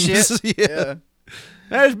dreams. Kind of shit. Yeah.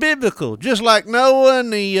 That's biblical. Just like Noah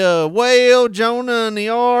and the whale, Jonah and the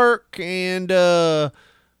ark, and I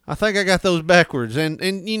think I got those backwards.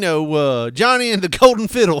 And you know, Johnny and the golden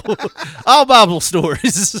fiddle. All Bible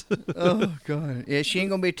stories. Oh, God. Yeah, she ain't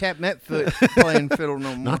going to be tapping that foot playing fiddle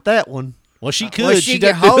no more. Not that one. Well, she could. Well, she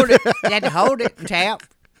could hold it. You had to hold it and tap.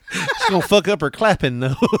 She's going to fuck up her clapping,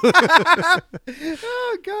 though.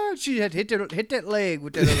 Oh, God. She had hit that leg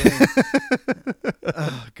with that other hand.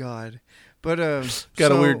 Oh, God. But,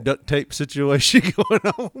 got a weird duct tape situation going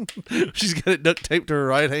on. She's got it duct taped to her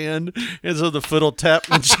right hand, and so the foot will tap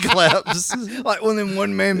when she claps. Like one of them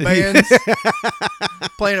one-man bands.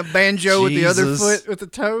 Playing a banjo with the other foot with the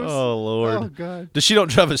toes. Oh, Lord. Oh, God. Does she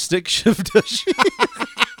don't drive a stick shift, does she?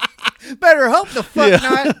 Better hope the fuck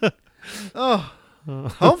not. Oh.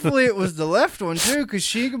 Hopefully it was the left one too, because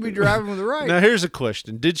she could be driving with the right. Now here's a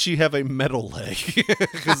question: did she have a metal leg?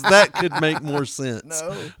 Because that could make more sense.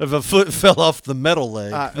 No. If a foot fell off the metal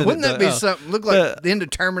leg, wouldn't that be something? Look like the end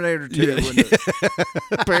of Terminator 2. Yeah. Wouldn't it?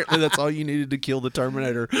 Apparently, that's all you needed to kill the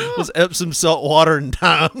Terminator was Epsom salt water and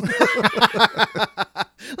time.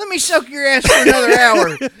 Let me soak your ass for another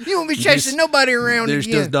hour. You won't be chasing nobody around This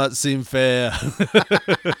again. does not seem fair.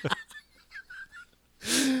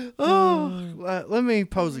 Let me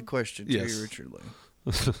pose a question to Yes. you, Richard Lee.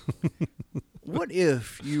 What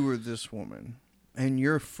if you were this woman and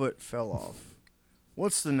your foot fell off?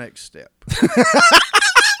 What's the next step?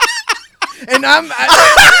 And I know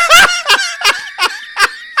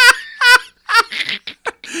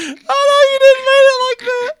you didn't mean it like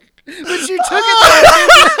that, but you took it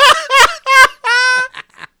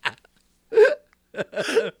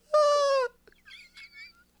there.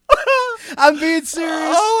 I'm being serious.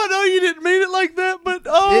 Oh, I know you didn't mean it like that, but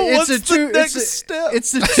what's the next step?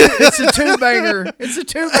 It's a two banger. It's a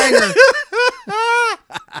two banger.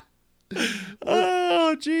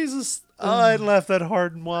 Oh, Jesus. I hadn't laughed that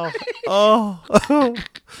hard in a while. Oh.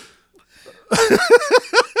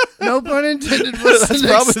 No pun intended.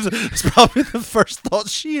 That's probably the first thought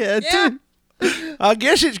she had, Yeah. too. I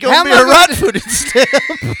guess it's going to be a right-footed step.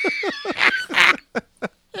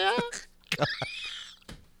 Yeah.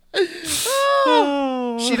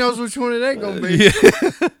 She knows which one it ain't going to be.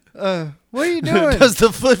 Yeah. What are you doing? Does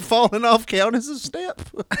the foot falling off count as a step?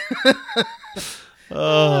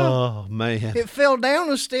 Oh, man. It fell down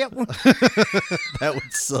a step. That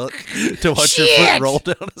would suck to watch your Shit! foot roll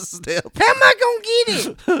down a step. How am I going to get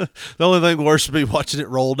it? The only thing worse would be watching it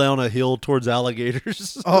roll down a hill towards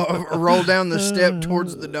alligators. Oh, roll down the step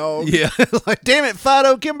towards the dog. Yeah. Like, damn it,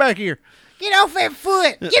 Fido, come back here. Get off that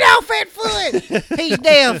foot. Get off that foot. He's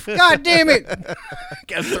deaf. God damn it.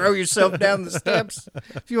 Got to throw yourself down the steps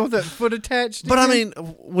if you want that foot attached. But, I mean,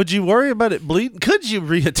 would you worry about it bleeding? Could you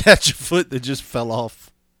reattach a foot that just fell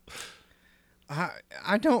off?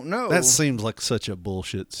 I don't know. That seems like such a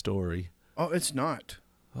bullshit story. Oh, it's not.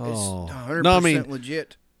 Oh. It's 100% No, I mean,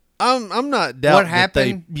 legit. I'm not doubting What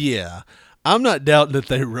happened? I'm not doubting that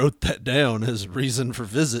they wrote that down as a reason for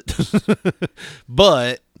visit.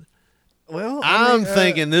 But Well, I'm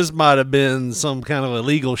thinking this might have been some kind of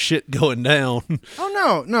illegal shit going down.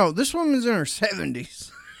 Oh no! This woman's in her 70s.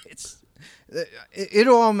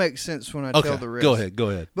 It'll all make sense when I tell the rest. Go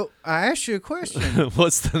ahead. But I asked you a question.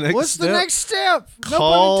 What's the next step? No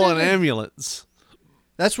Call pun an intended. ambulance.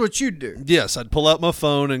 That's what you do. Yes, I'd pull out my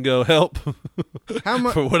phone and go help. How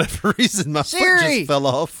much? For whatever reason, my foot Siri! just fell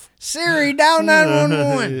off. Siri, dial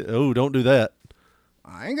 911. Oh, don't do that.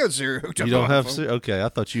 I ain't got Siri hooked up. You don't on my have phone. Siri? Okay, I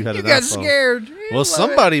thought you had You an got iPhone. scared. Well,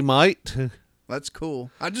 somebody might. That's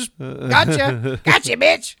cool. I just gotcha,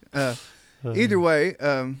 bitch. Either way,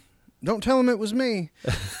 don't tell him it was me.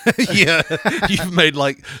 Yeah, you've made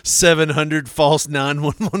like 700 false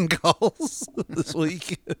 911 calls this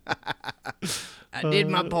week. I did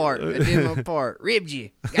my part. Ribbed you.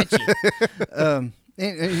 Got you.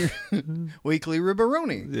 Weekly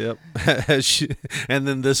ribberoni. Yep. And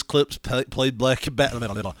then this clip's played back.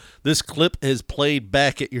 This clip is played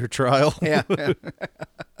back at your trial. Yeah.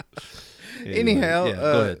 Anyhow,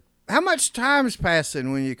 go ahead. how much time's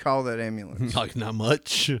passing when you call that ambulance? Like not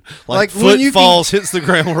much. Like foot when you falls, hits the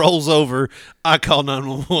ground, rolls over. I call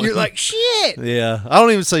 911. You're like, shit. Yeah. I don't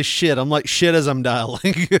even say shit. I'm like shit as I'm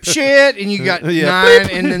dialing. Shit, and you got 9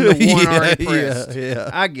 and then the 1 already pressed. Yeah.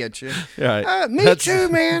 I get you. All right. Me too,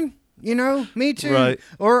 man. You know, me too. Right.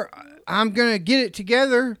 Or I'm going to get it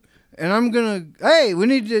together. And I'm going to, hey, we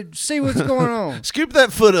need to see what's going on. Scoop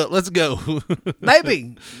that foot up. Let's go.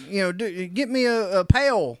 Baby, get me a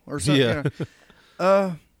pail or something. Yeah. You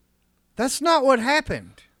know. That's not what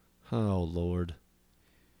happened. Oh, Lord.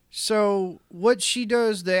 So what she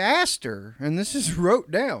does, they asked her, and this is wrote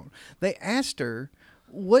down. They asked her,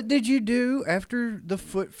 what did you do after the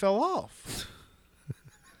foot fell off?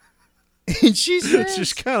 And she said,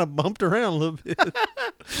 Just kind of bumped around a little bit.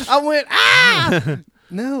 I went, ah!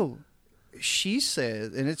 No, she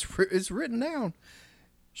said, and it's written down,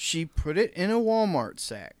 she put it in a Walmart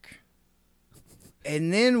sack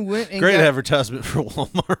and then went and Great got, advertisement for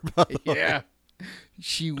Walmart, by the way. Yeah.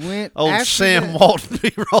 She went Old after Sam that. Walton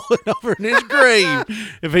be rolling over in his grave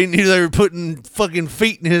if he knew they were putting fucking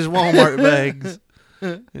feet in his Walmart bags.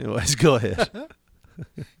 Anyways, go ahead.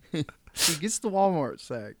 She gets the Walmart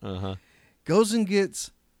sack, Uh-huh. goes and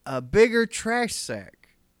gets a bigger trash sack,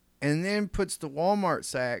 and then puts the Walmart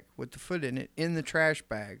sack with the foot in it in the trash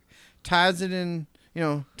bag, ties it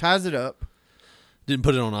up. Didn't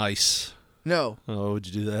put it on ice. No, Oh, would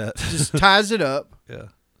you do that? just ties it up, Yeah.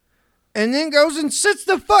 and then goes and sits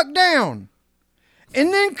the fuck down.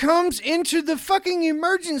 And then comes into the fucking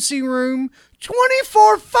emergency room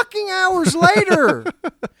 24 fucking hours later.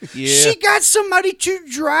 Yeah. She got somebody to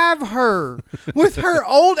drive her with her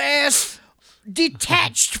old ass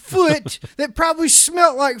detached foot that probably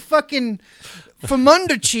smelled like fucking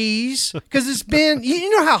Famunda cheese because it's been, you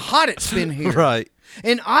know how hot it's been here. Right.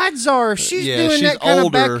 And odds are she's doing she's that kind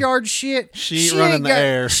older. of backyard shit. She ain't running the got,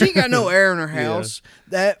 air. She ain't got no air in her Yeah. house.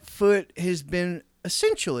 That foot has been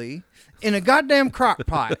essentially in a goddamn crock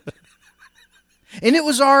pot. And it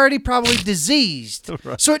was already probably diseased.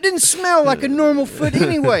 Right. So it didn't smell like a normal foot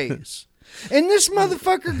anyways. And this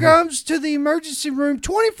motherfucker comes to the emergency room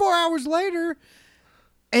 24 hours later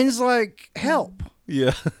and is like, help.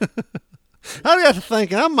 Yeah. I got to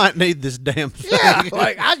thinking I might need this damn thing. Yeah,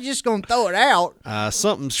 like I was just going to throw it out.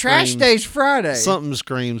 Something Trash screams, day's Friday. Something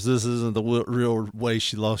screams this isn't the real way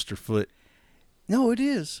she lost her foot. No, it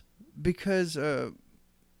is. Because the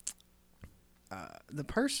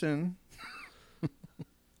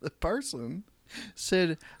person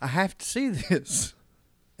said, I have to see this.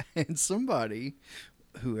 And somebody,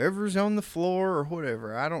 whoever's on the floor or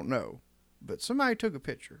whatever, I don't know, but somebody took a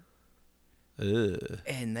picture. Ugh.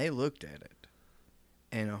 And they looked at it.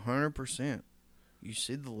 And 100%, you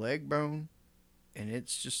see the leg bone, and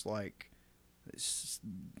it's just like,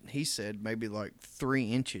 he said maybe like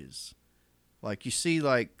 3 inches. Like you see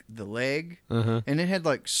like the leg, Uh-huh. and it had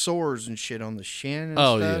like sores and shit on the shin and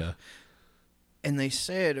Oh, stuff. yeah. And they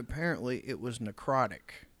said apparently it was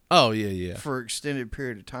necrotic. Oh, yeah. for an extended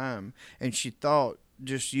period of time, and she thought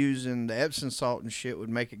just using the Epsom salt and shit would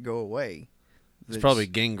make it go away. It's probably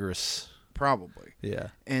gangrenous. Probably. Yeah.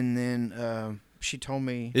 And then she told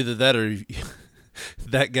me either that or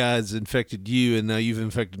that guy's infected you, and now you've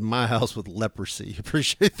infected my house with leprosy.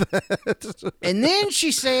 Appreciate that. And then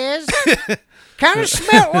she says, kind of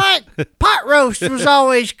smelled like pot roast was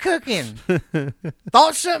always cooking.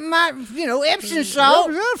 Thought something might, Epsom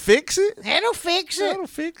salt. That'll fix it. That'll fix it. That'll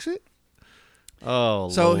fix it. Oh,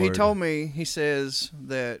 so Lord. he told me, he says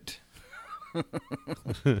that,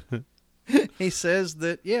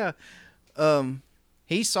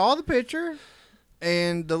 he saw the picture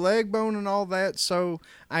and the leg bone and all that. So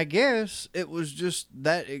I guess it was just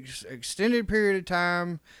that extended period of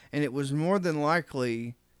time, and it was more than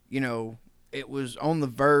likely, it was on the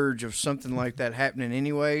verge of something like that happening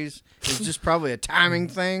anyways. It was just probably a timing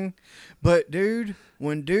thing. But dude,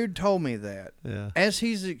 when dude told me that, as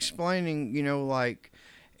he's explaining,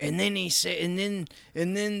 and then he said, and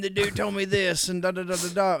then the dude told me this, and da da da da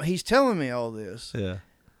da. He's telling me all this. Yeah.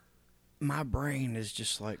 My brain is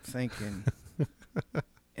just like thinking,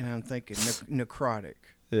 and I'm thinking necrotic.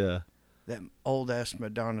 Yeah. That old ass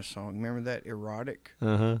Madonna song. Remember that? Erotic.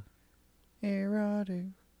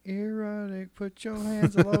 Erotic, put your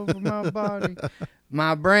hands all over my body.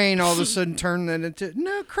 My brain all of a sudden turned that into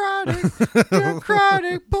necrotic,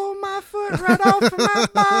 pull my foot right off of my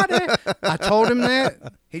body. I told him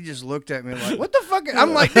that. He just looked at me like, what the fuck?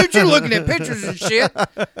 I'm like, dude, you're looking at pictures and shit.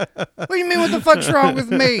 What do you mean, what the fuck's wrong with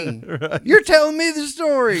me? Right. You're telling me the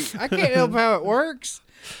story. I can't help how it works.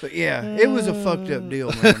 But yeah, it was a fucked up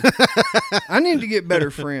deal, man. I need to get better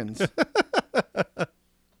friends.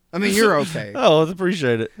 I mean, you're okay. Oh, I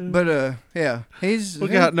appreciate it. But, yeah. We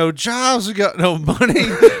got no jobs. We got no money.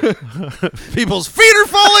 People's feet are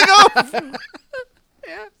falling off.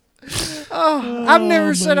 Yeah. Oh, I've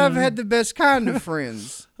never said I've had the best kind of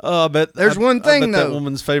friends. Oh, I bet. There's one thing, I bet though. That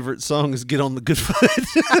woman's favorite song is Get on the Good Foot.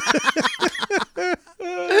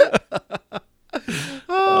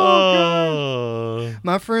 God.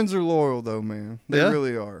 My friends are loyal, though, man. They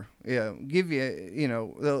really are. Yeah, give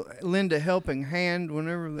you, they'll lend a helping hand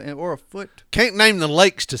whenever, or a foot. Can't name the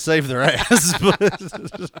lakes to save their ass. But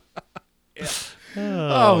yeah.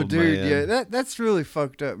 Oh, dude, man. Yeah, that's really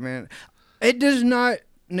fucked up, man. It does not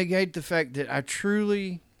negate the fact that I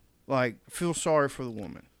truly, feel sorry for the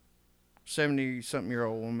woman.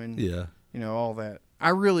 70-something-year-old woman. Yeah. All that. I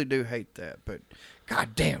really do hate that, but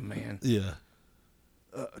goddamn, man. Yeah.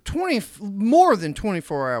 20 more than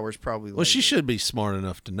 24 hours probably later. Well, she should be smart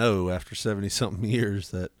enough to know after 70-something years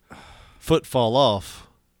that foot fall off.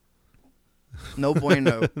 No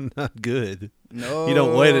bueno. Not good. No. You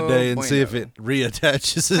don't wait a day and see if it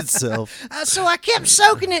reattaches itself. So I kept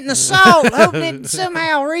soaking it in the salt, hoping it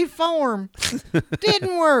somehow reform.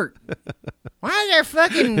 Didn't work. Why is there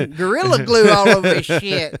fucking Gorilla Glue all over this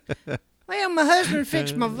shit? Well, my husband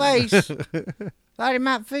fixed my vase. Thought he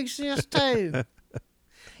might fix this too.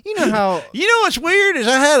 You know how... You know what's weird is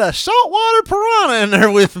I had a saltwater piranha in there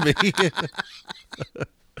with me.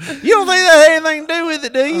 You don't think that had anything to do with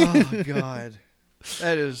it, do you? Oh, God.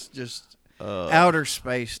 That is just outer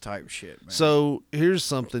space type shit, man. So here's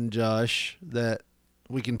something, Josh, that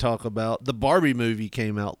we can talk about. The Barbie movie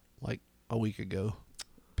came out a week ago.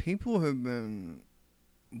 People have been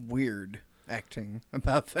weird acting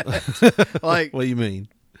about that. What do you mean?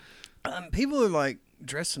 People are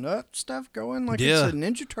dressing up stuff, going it's a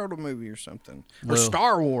Ninja Turtle movie or something, or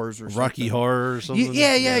Star Wars or Rocky something. Horror or something.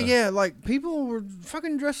 Yeah. People were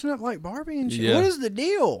fucking dressing up like Barbie and shit. Yeah. What is the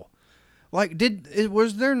deal?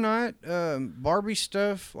 Was there not Barbie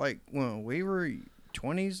stuff when we were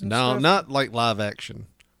 20s and No, stuff? not like live action.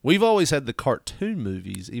 We've always had the cartoon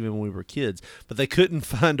movies, even when we were kids, but they couldn't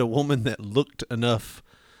find a woman that looked enough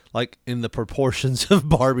in the proportions of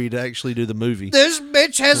Barbie to actually do the movie. This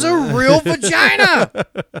bitch has a real vagina.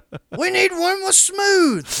 We need one with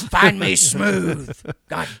smooth. Find me smooth.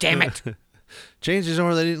 God damn it. Chances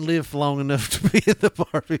are they didn't live long enough to be in the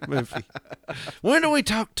Barbie movie. When do we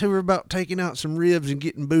talk to her about taking out some ribs and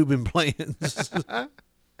getting boob implants?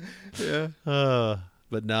 Yeah.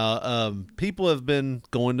 But no, people have been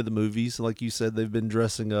going to the movies. Like you said, they've been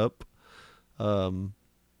dressing up. And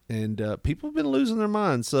people have been losing their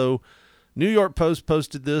minds. So New York Post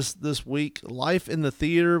posted this week. Life in the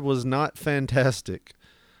theater was not fantastic.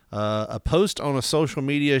 A post on a social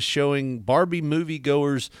media showing Barbie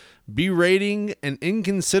moviegoers berating an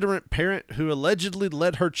inconsiderate parent who allegedly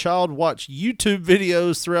let her child watch YouTube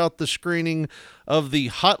videos throughout the screening of the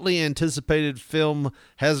hotly anticipated film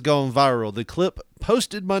has gone viral. The clip,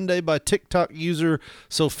 posted Monday by TikTok user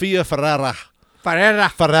Sofia Ferrara,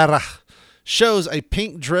 shows a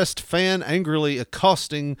pink-dressed fan angrily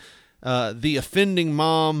accosting the offending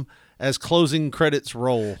mom as closing credits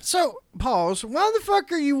roll. So, pause. Why the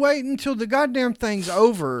fuck are you waiting until the goddamn thing's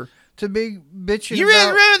over to be bitching You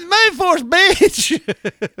about... really ruined the movie for us,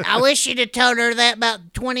 bitch! I wish you'd have told her that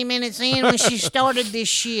about 20 minutes in when she started this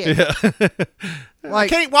shit. Yeah.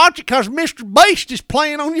 Like, I can't watch it because Mr. Beast is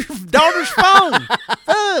playing on your daughter's phone.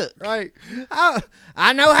 Fuck. right.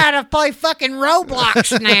 I know how to play fucking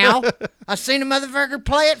Roblox now. I seen a motherfucker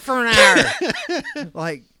play it for an hour.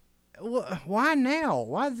 Like, why now?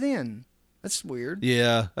 Why then? That's weird.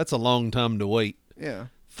 Yeah, that's a long time to wait. Yeah.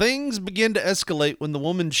 Things begin to escalate when the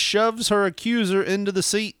woman shoves her accuser into the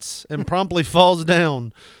seats and promptly falls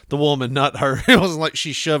down. The woman, not her. It wasn't like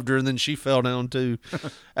she shoved her and then she fell down too.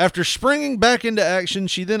 After springing back into action,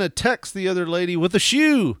 she then attacks the other lady with a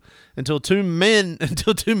shoe until two men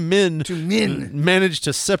manage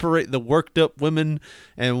to separate the worked up women,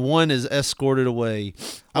 and one is escorted away.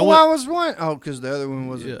 Why was one? Oh, because the other one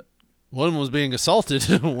was... Yeah. One was being assaulted.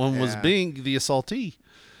 One was being the assaultee.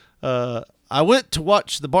 I went to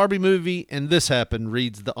watch the Barbie movie, and this happened,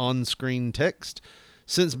 reads the on-screen text.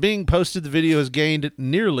 Since being posted, the video has gained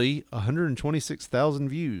nearly 126,000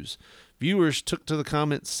 views. Viewers took to the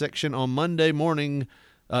comments section on Monday morning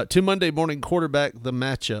to Monday morning quarterback the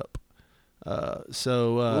matchup.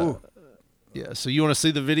 So you want to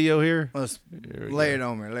see the video here? Let's lay it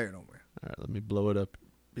on me. Lay it on me. All right, let me blow it up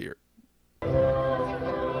here.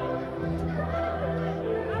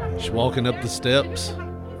 She's walking up the steps.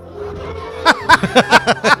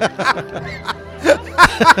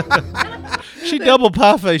 She double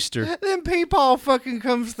pie-faced her. Then Peepaw fucking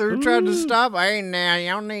comes through trying to stop. Hey, now,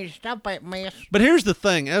 y'all need to stop that mess. But here's the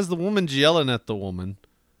thing. As the woman's yelling at the woman,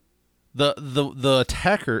 the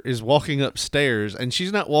attacker is walking upstairs, and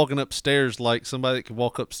she's not walking upstairs like somebody that could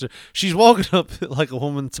walk upstairs. She's walking up like a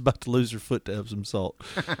woman that's about to lose her foot to have some salt.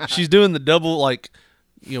 She's doing the double, like...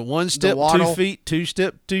 one step, 2 feet, 2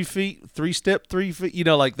 step, 2 feet, 3 step, 3 feet,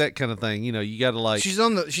 like that kind of thing. You got to like. She's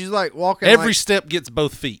like walking. Every step gets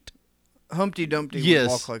both feet. Humpty Dumpty would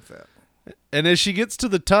walk like that. And as she gets to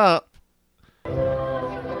the top,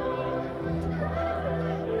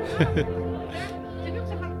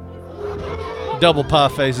 double pie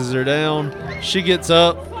faces her down. She gets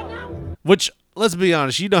up, which, let's be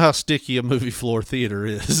honest, you know how sticky a movie floor theater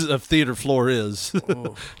is. A theater floor is.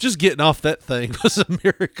 Oh. Just getting off that thing was a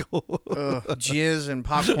miracle. Jizz and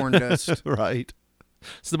popcorn dust. Right.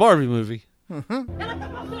 It's the Barbie movie.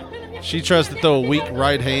 She tries to throw a weak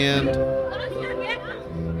right hand,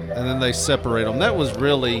 and then they separate them. That was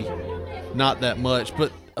really not that much,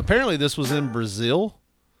 but apparently this was in Brazil.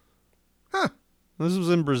 Huh. This was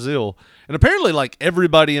in Brazil. And apparently, like,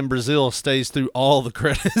 everybody in Brazil stays through all the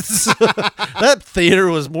credits. That theater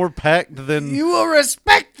was more packed than... You will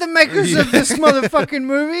respect the makers of this motherfucking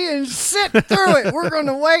movie and sit through it. We're going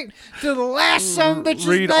to wait till the last son of a bitch's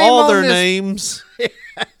read name all on their this. names.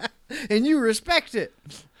 And you respect it.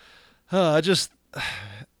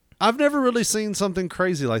 I've never really seen something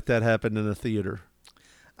crazy like that happen in a theater.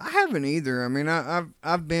 I haven't either. I mean,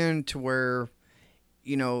 I've been to where...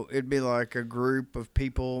 it'd be like a group of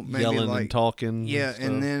people maybe yelling like, and talking. Yeah,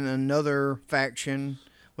 and then another faction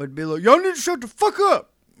would be like, y'all need to shut the fuck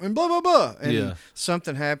up and blah, blah, blah. And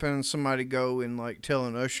something happens, somebody go and like tell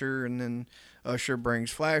an usher, and then usher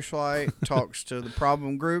brings flashlight, talks to the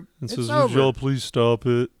problem group. And it's says, over. would y'all please stop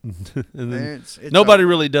it? And then it's nobody over.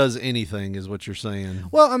 really does anything is what you're saying.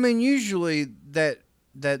 Well, I mean, usually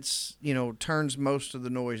that's, turns most of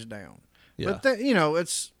the noise down. Yeah. But,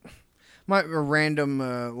 it's... might be a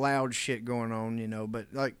random loud shit going on,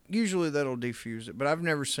 but like usually that'll defuse it. But I've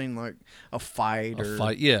never seen like a fight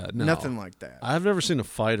nothing like that. I've never seen a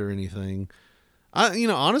fight or anything.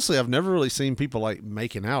 Honestly, I've never really seen people like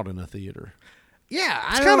making out in a theater. Yeah,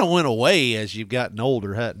 it's kind of went away as you've gotten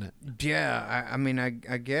older, hasn't it? Yeah, I mean, I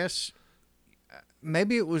guess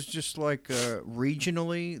maybe it was just like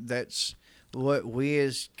regionally. That's what we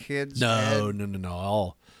as kids. No.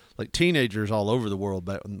 All. Like teenagers all over the world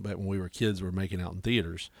back when we were kids were making out in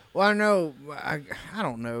theaters. Well, I know. I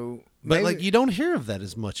don't know. But maybe, like you don't hear of that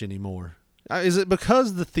as much anymore. Is it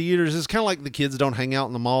because the theaters? It's kind of like the kids don't hang out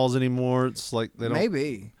in the malls anymore. It's like they don't.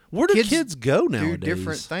 Maybe. Where do kids go nowadays? Do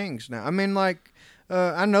different things now. I mean, like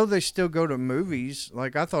I know they still go to movies.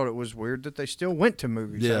 Like I thought it was weird that they still went to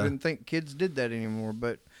movies. Yeah. I didn't think kids did that anymore.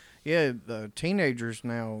 But yeah, the teenagers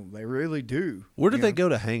now, they really do. Where do they go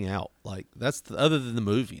to hang out? Like that's other than the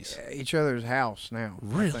movies. Each other's house now.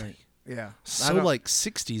 Really? Yeah. So like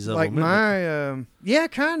 60s of like them. My yeah,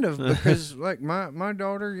 kind of, because like my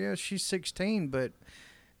daughter, yeah, she's 16, but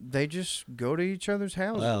they just go to each other's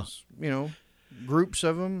houses. Wow. groups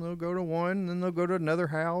of them. They'll go to one, and then they'll go to another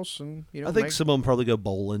house, and I think some of them probably go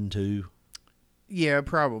bowling too. Yeah,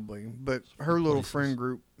 probably. But her little friend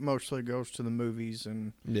group mostly goes to the movies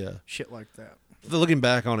and shit like that. Looking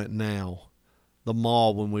back on it now, the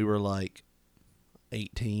mall when we were like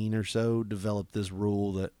 18 or so developed this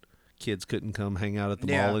rule that kids couldn't come hang out at the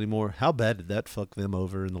mall anymore. How bad did that fuck them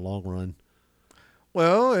over in the long run?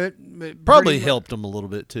 Well, it probably helped them a little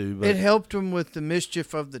bit too. But it helped them with the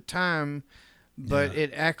mischief of the time, but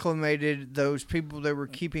it acclimated those people that were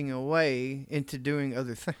keeping away into doing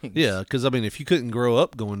other things. Yeah, because I mean, if you couldn't grow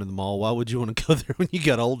up going to the mall, why would you want to go there when you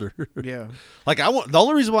got older? Yeah. Like the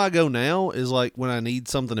only reason why I go now is like when I need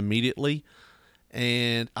something immediately,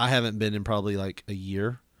 and I haven't been in probably like a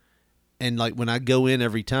year. And like when I go in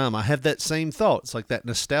every time, I have that same thought. It's like that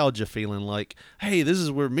nostalgia feeling like, hey, this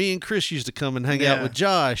is where me and Chris used to come and hang out with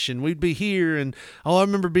Josh, and we'd be here. And, I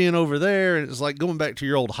remember being over there. And it's like going back to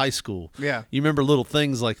your old high school. Yeah. You remember little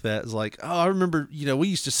things like that. It's like, I remember, we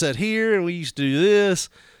used to sit here and we used to do this.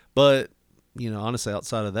 But, honestly,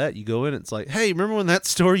 outside of that, you go in, it's like, hey, remember when that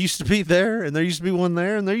store used to be there? And there used to be one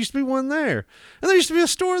there, and there used to be one there. And there used to be a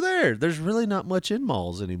store there. There's really not much in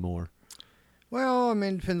malls anymore. Well, I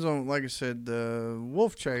mean, it depends on, like I said, the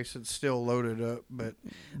Wolf Chase, it's still loaded up, but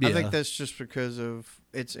I think that's just because of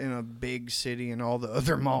it's in a big city and all the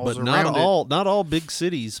other malls but around it. Not all big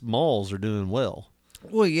cities malls are doing well.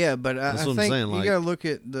 Well, yeah, but I think saying, you got to look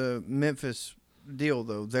at the Memphis deal,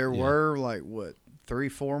 though. There were,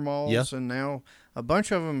 3-4 malls, and now a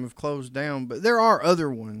bunch of them have closed down, but there are other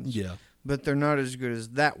ones. Yeah. But they're not as good as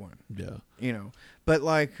that one. Yeah. But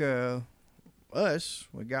like... us,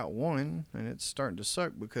 we got one, and it's starting to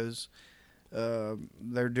suck because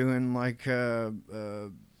they're doing like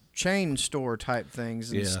chain store type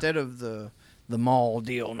things instead of the mall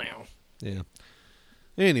deal now. Yeah.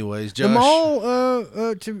 Anyways, Josh, the mall.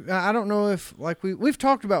 I don't know if we've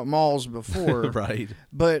talked about malls before, right?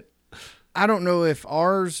 But I don't know if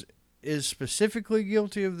ours is specifically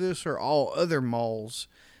guilty of this or all other malls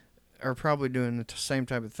are probably doing the same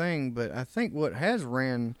type of thing, but I think what has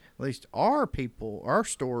ran, at least our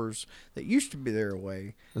stores that used to be their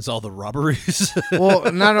way. It's all the robberies.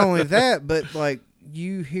 Well, not only that, but like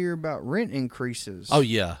you hear about rent increases. Oh,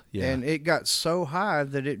 yeah. And it got so high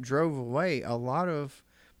that it drove away a lot of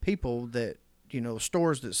people that,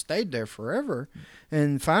 stores that stayed there forever.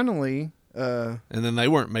 And finally... and then they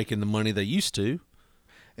weren't making the money they used to.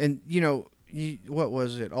 And, what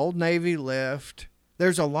was it? Old Navy left...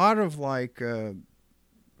 There's a lot of major.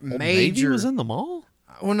 Old Navy was in the mall?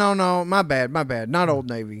 Well, no, my bad. Not Old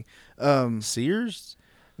Navy. Sears?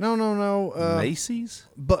 No. Macy's?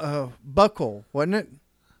 Buckle, wasn't it?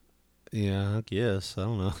 Yeah, I guess. I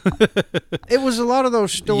don't know. It was a lot of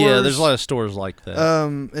those stores. Yeah, there's a lot of stores like that.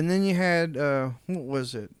 And then you had what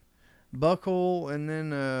was it? Buckle, and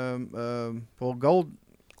then Gold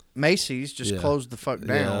Macy's just closed the fuck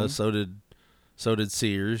down. Yeah, so did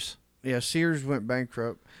Sears. Yeah, Sears went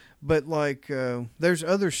bankrupt. But, there's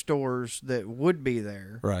other stores that would be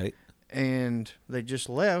there. Right. And they just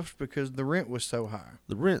left because the rent was so high.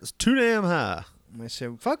 The rent's too damn high. And they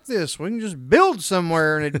said, fuck this. We can just build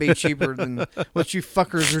somewhere and it'd be cheaper than what you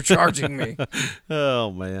fuckers are charging me. Oh,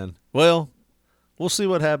 man. Well, we'll see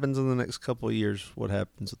what happens in the next couple of years, what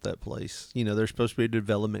happens with that place. There's supposed to be a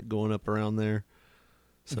development going up around there.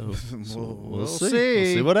 So we'll see. We'll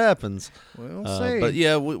see what happens. We'll see. But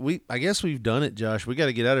yeah, we I guess we've done it, Josh. We got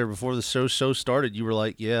to get out of here before the show started. You were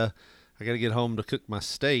like, "Yeah, I got to get home to cook my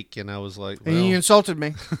steak," and I was like, well. And you insulted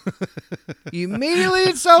me. You immediately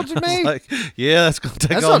insulted me. Like, yeah, that's gonna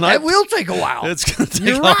take all night. That will take a while. It's gonna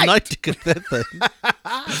take all night to cook that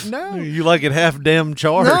thing. No, you like it half damn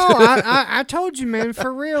charred. No, I told you, man,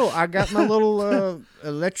 for real. I got my little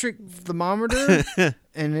electric thermometer.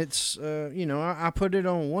 And it's, I put it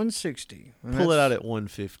on 160. Pull it out at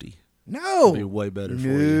 150. No. It'll be way better for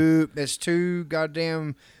you. Nope. It's too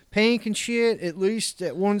goddamn pink and shit. At least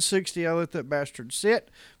at 160, I let that bastard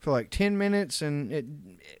sit for like 10 minutes. And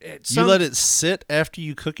you let it sit after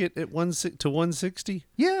you cook it at 160?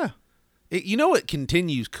 Yeah. It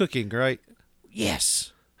continues cooking, right?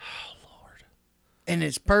 Yes. Oh, Lord. And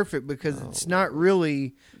it's perfect because it's not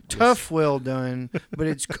really tough well done, but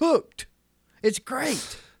it's cooked. It's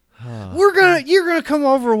great. You're gonna come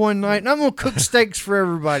over one night, and I'm gonna cook steaks for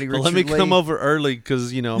everybody. Well, let me come over early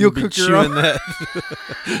because I'm gonna be chewing that.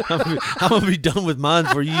 I'm gonna be done with mine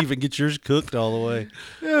before you even get yours cooked all the way.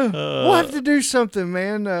 Yeah, we'll have to do something,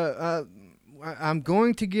 man. I'm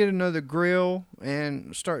going to get another grill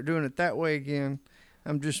and start doing it that way again.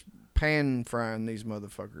 I'm just pan frying these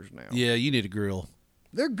motherfuckers now. Yeah, you need a grill.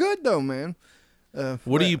 They're good though, man.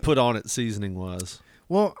 What do you put on it seasoning wise?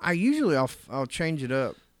 Well, I'll change it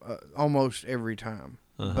up almost every time.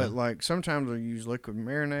 But like sometimes I use liquid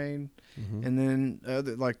marinade, and then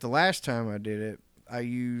like the last time I did it, I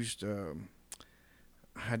used. I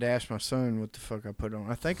had to ask my son what the fuck I put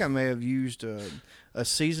on. I think I may have used a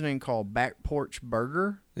seasoning called Back Porch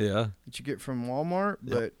Burger. Yeah. That you get from Walmart,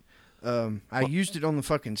 Yep. but I used it on the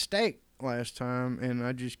fucking steak last time, and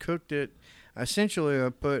I just cooked it. Essentially, I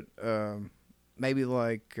put maybe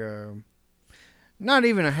like not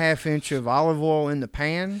even a half inch of olive oil in the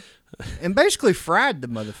pan. And basically fried the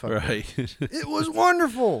motherfucker. Right. It was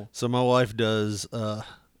wonderful. So my wife does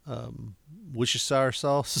Worcestershire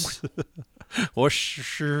sauce.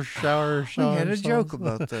 Worcestershire sauce. We had a joke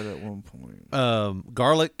about that at one point.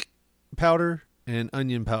 Garlic powder and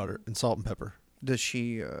onion powder and salt and pepper. Does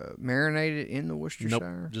she marinate it in the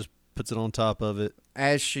Worcestershire? Nope. Just puts it on top of it.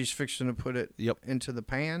 As she's fixing to put it Yep. into the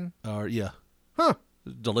pan? Yeah. Huh.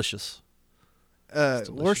 Delicious.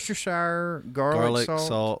 Worcestershire, garlic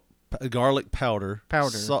salt. Garlic powder.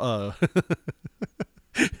 Powder.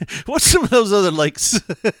 What's some of those other lakes?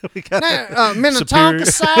 We got Minnetonka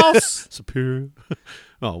sauce. Superior.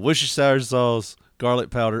 Oh, Worcestershire sauce, garlic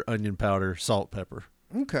powder, onion powder, salt, pepper.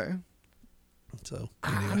 Okay. So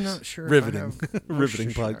I'm not sure. Riveting. Riveting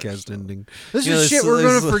Worcestershire podcast sauce. ending. This is shit we're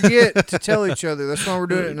going to forget to tell each other. That's why we're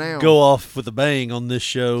doing it now. Go off with a bang on this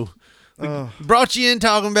show. We brought you in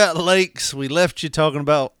talking about lakes. We left you talking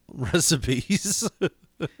about recipes.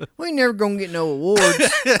 We ain't never going to get no awards.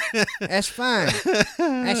 That's fine.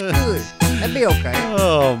 That's good. That'd be okay.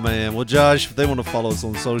 Oh, man. Well, Josh, if they want to follow us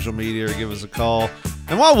on social media or give us a call,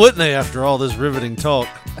 and why wouldn't they after all this riveting talk?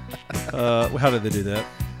 How did they do that?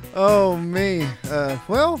 Oh, me.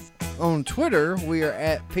 Well, on Twitter, we are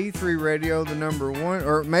at P3 Radio, the number 1.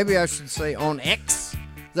 Or maybe I should say on X. Is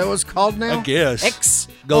that what it's called now? I guess. X.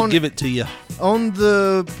 Go give it to you. On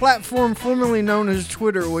the platform formerly known as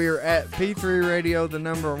Twitter, we are at P3 Radio, the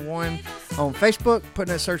number 1. On Facebook, put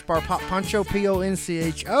in that search bar Pop Poncho, Poncho. You'll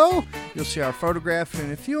see our photograph. And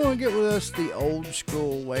if you want to get with us the old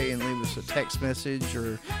school way and leave us a text message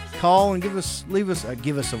or call and leave us a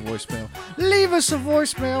voicemail. Leave us a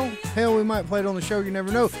voicemail. Hell, we might play it on the show. You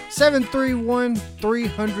never know.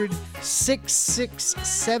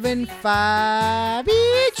 731-300-6675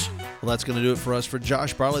 each. Well, that's going to do it for us. For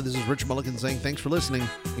Josh Briley, this is Rich Mullikin saying thanks for listening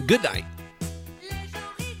and good night.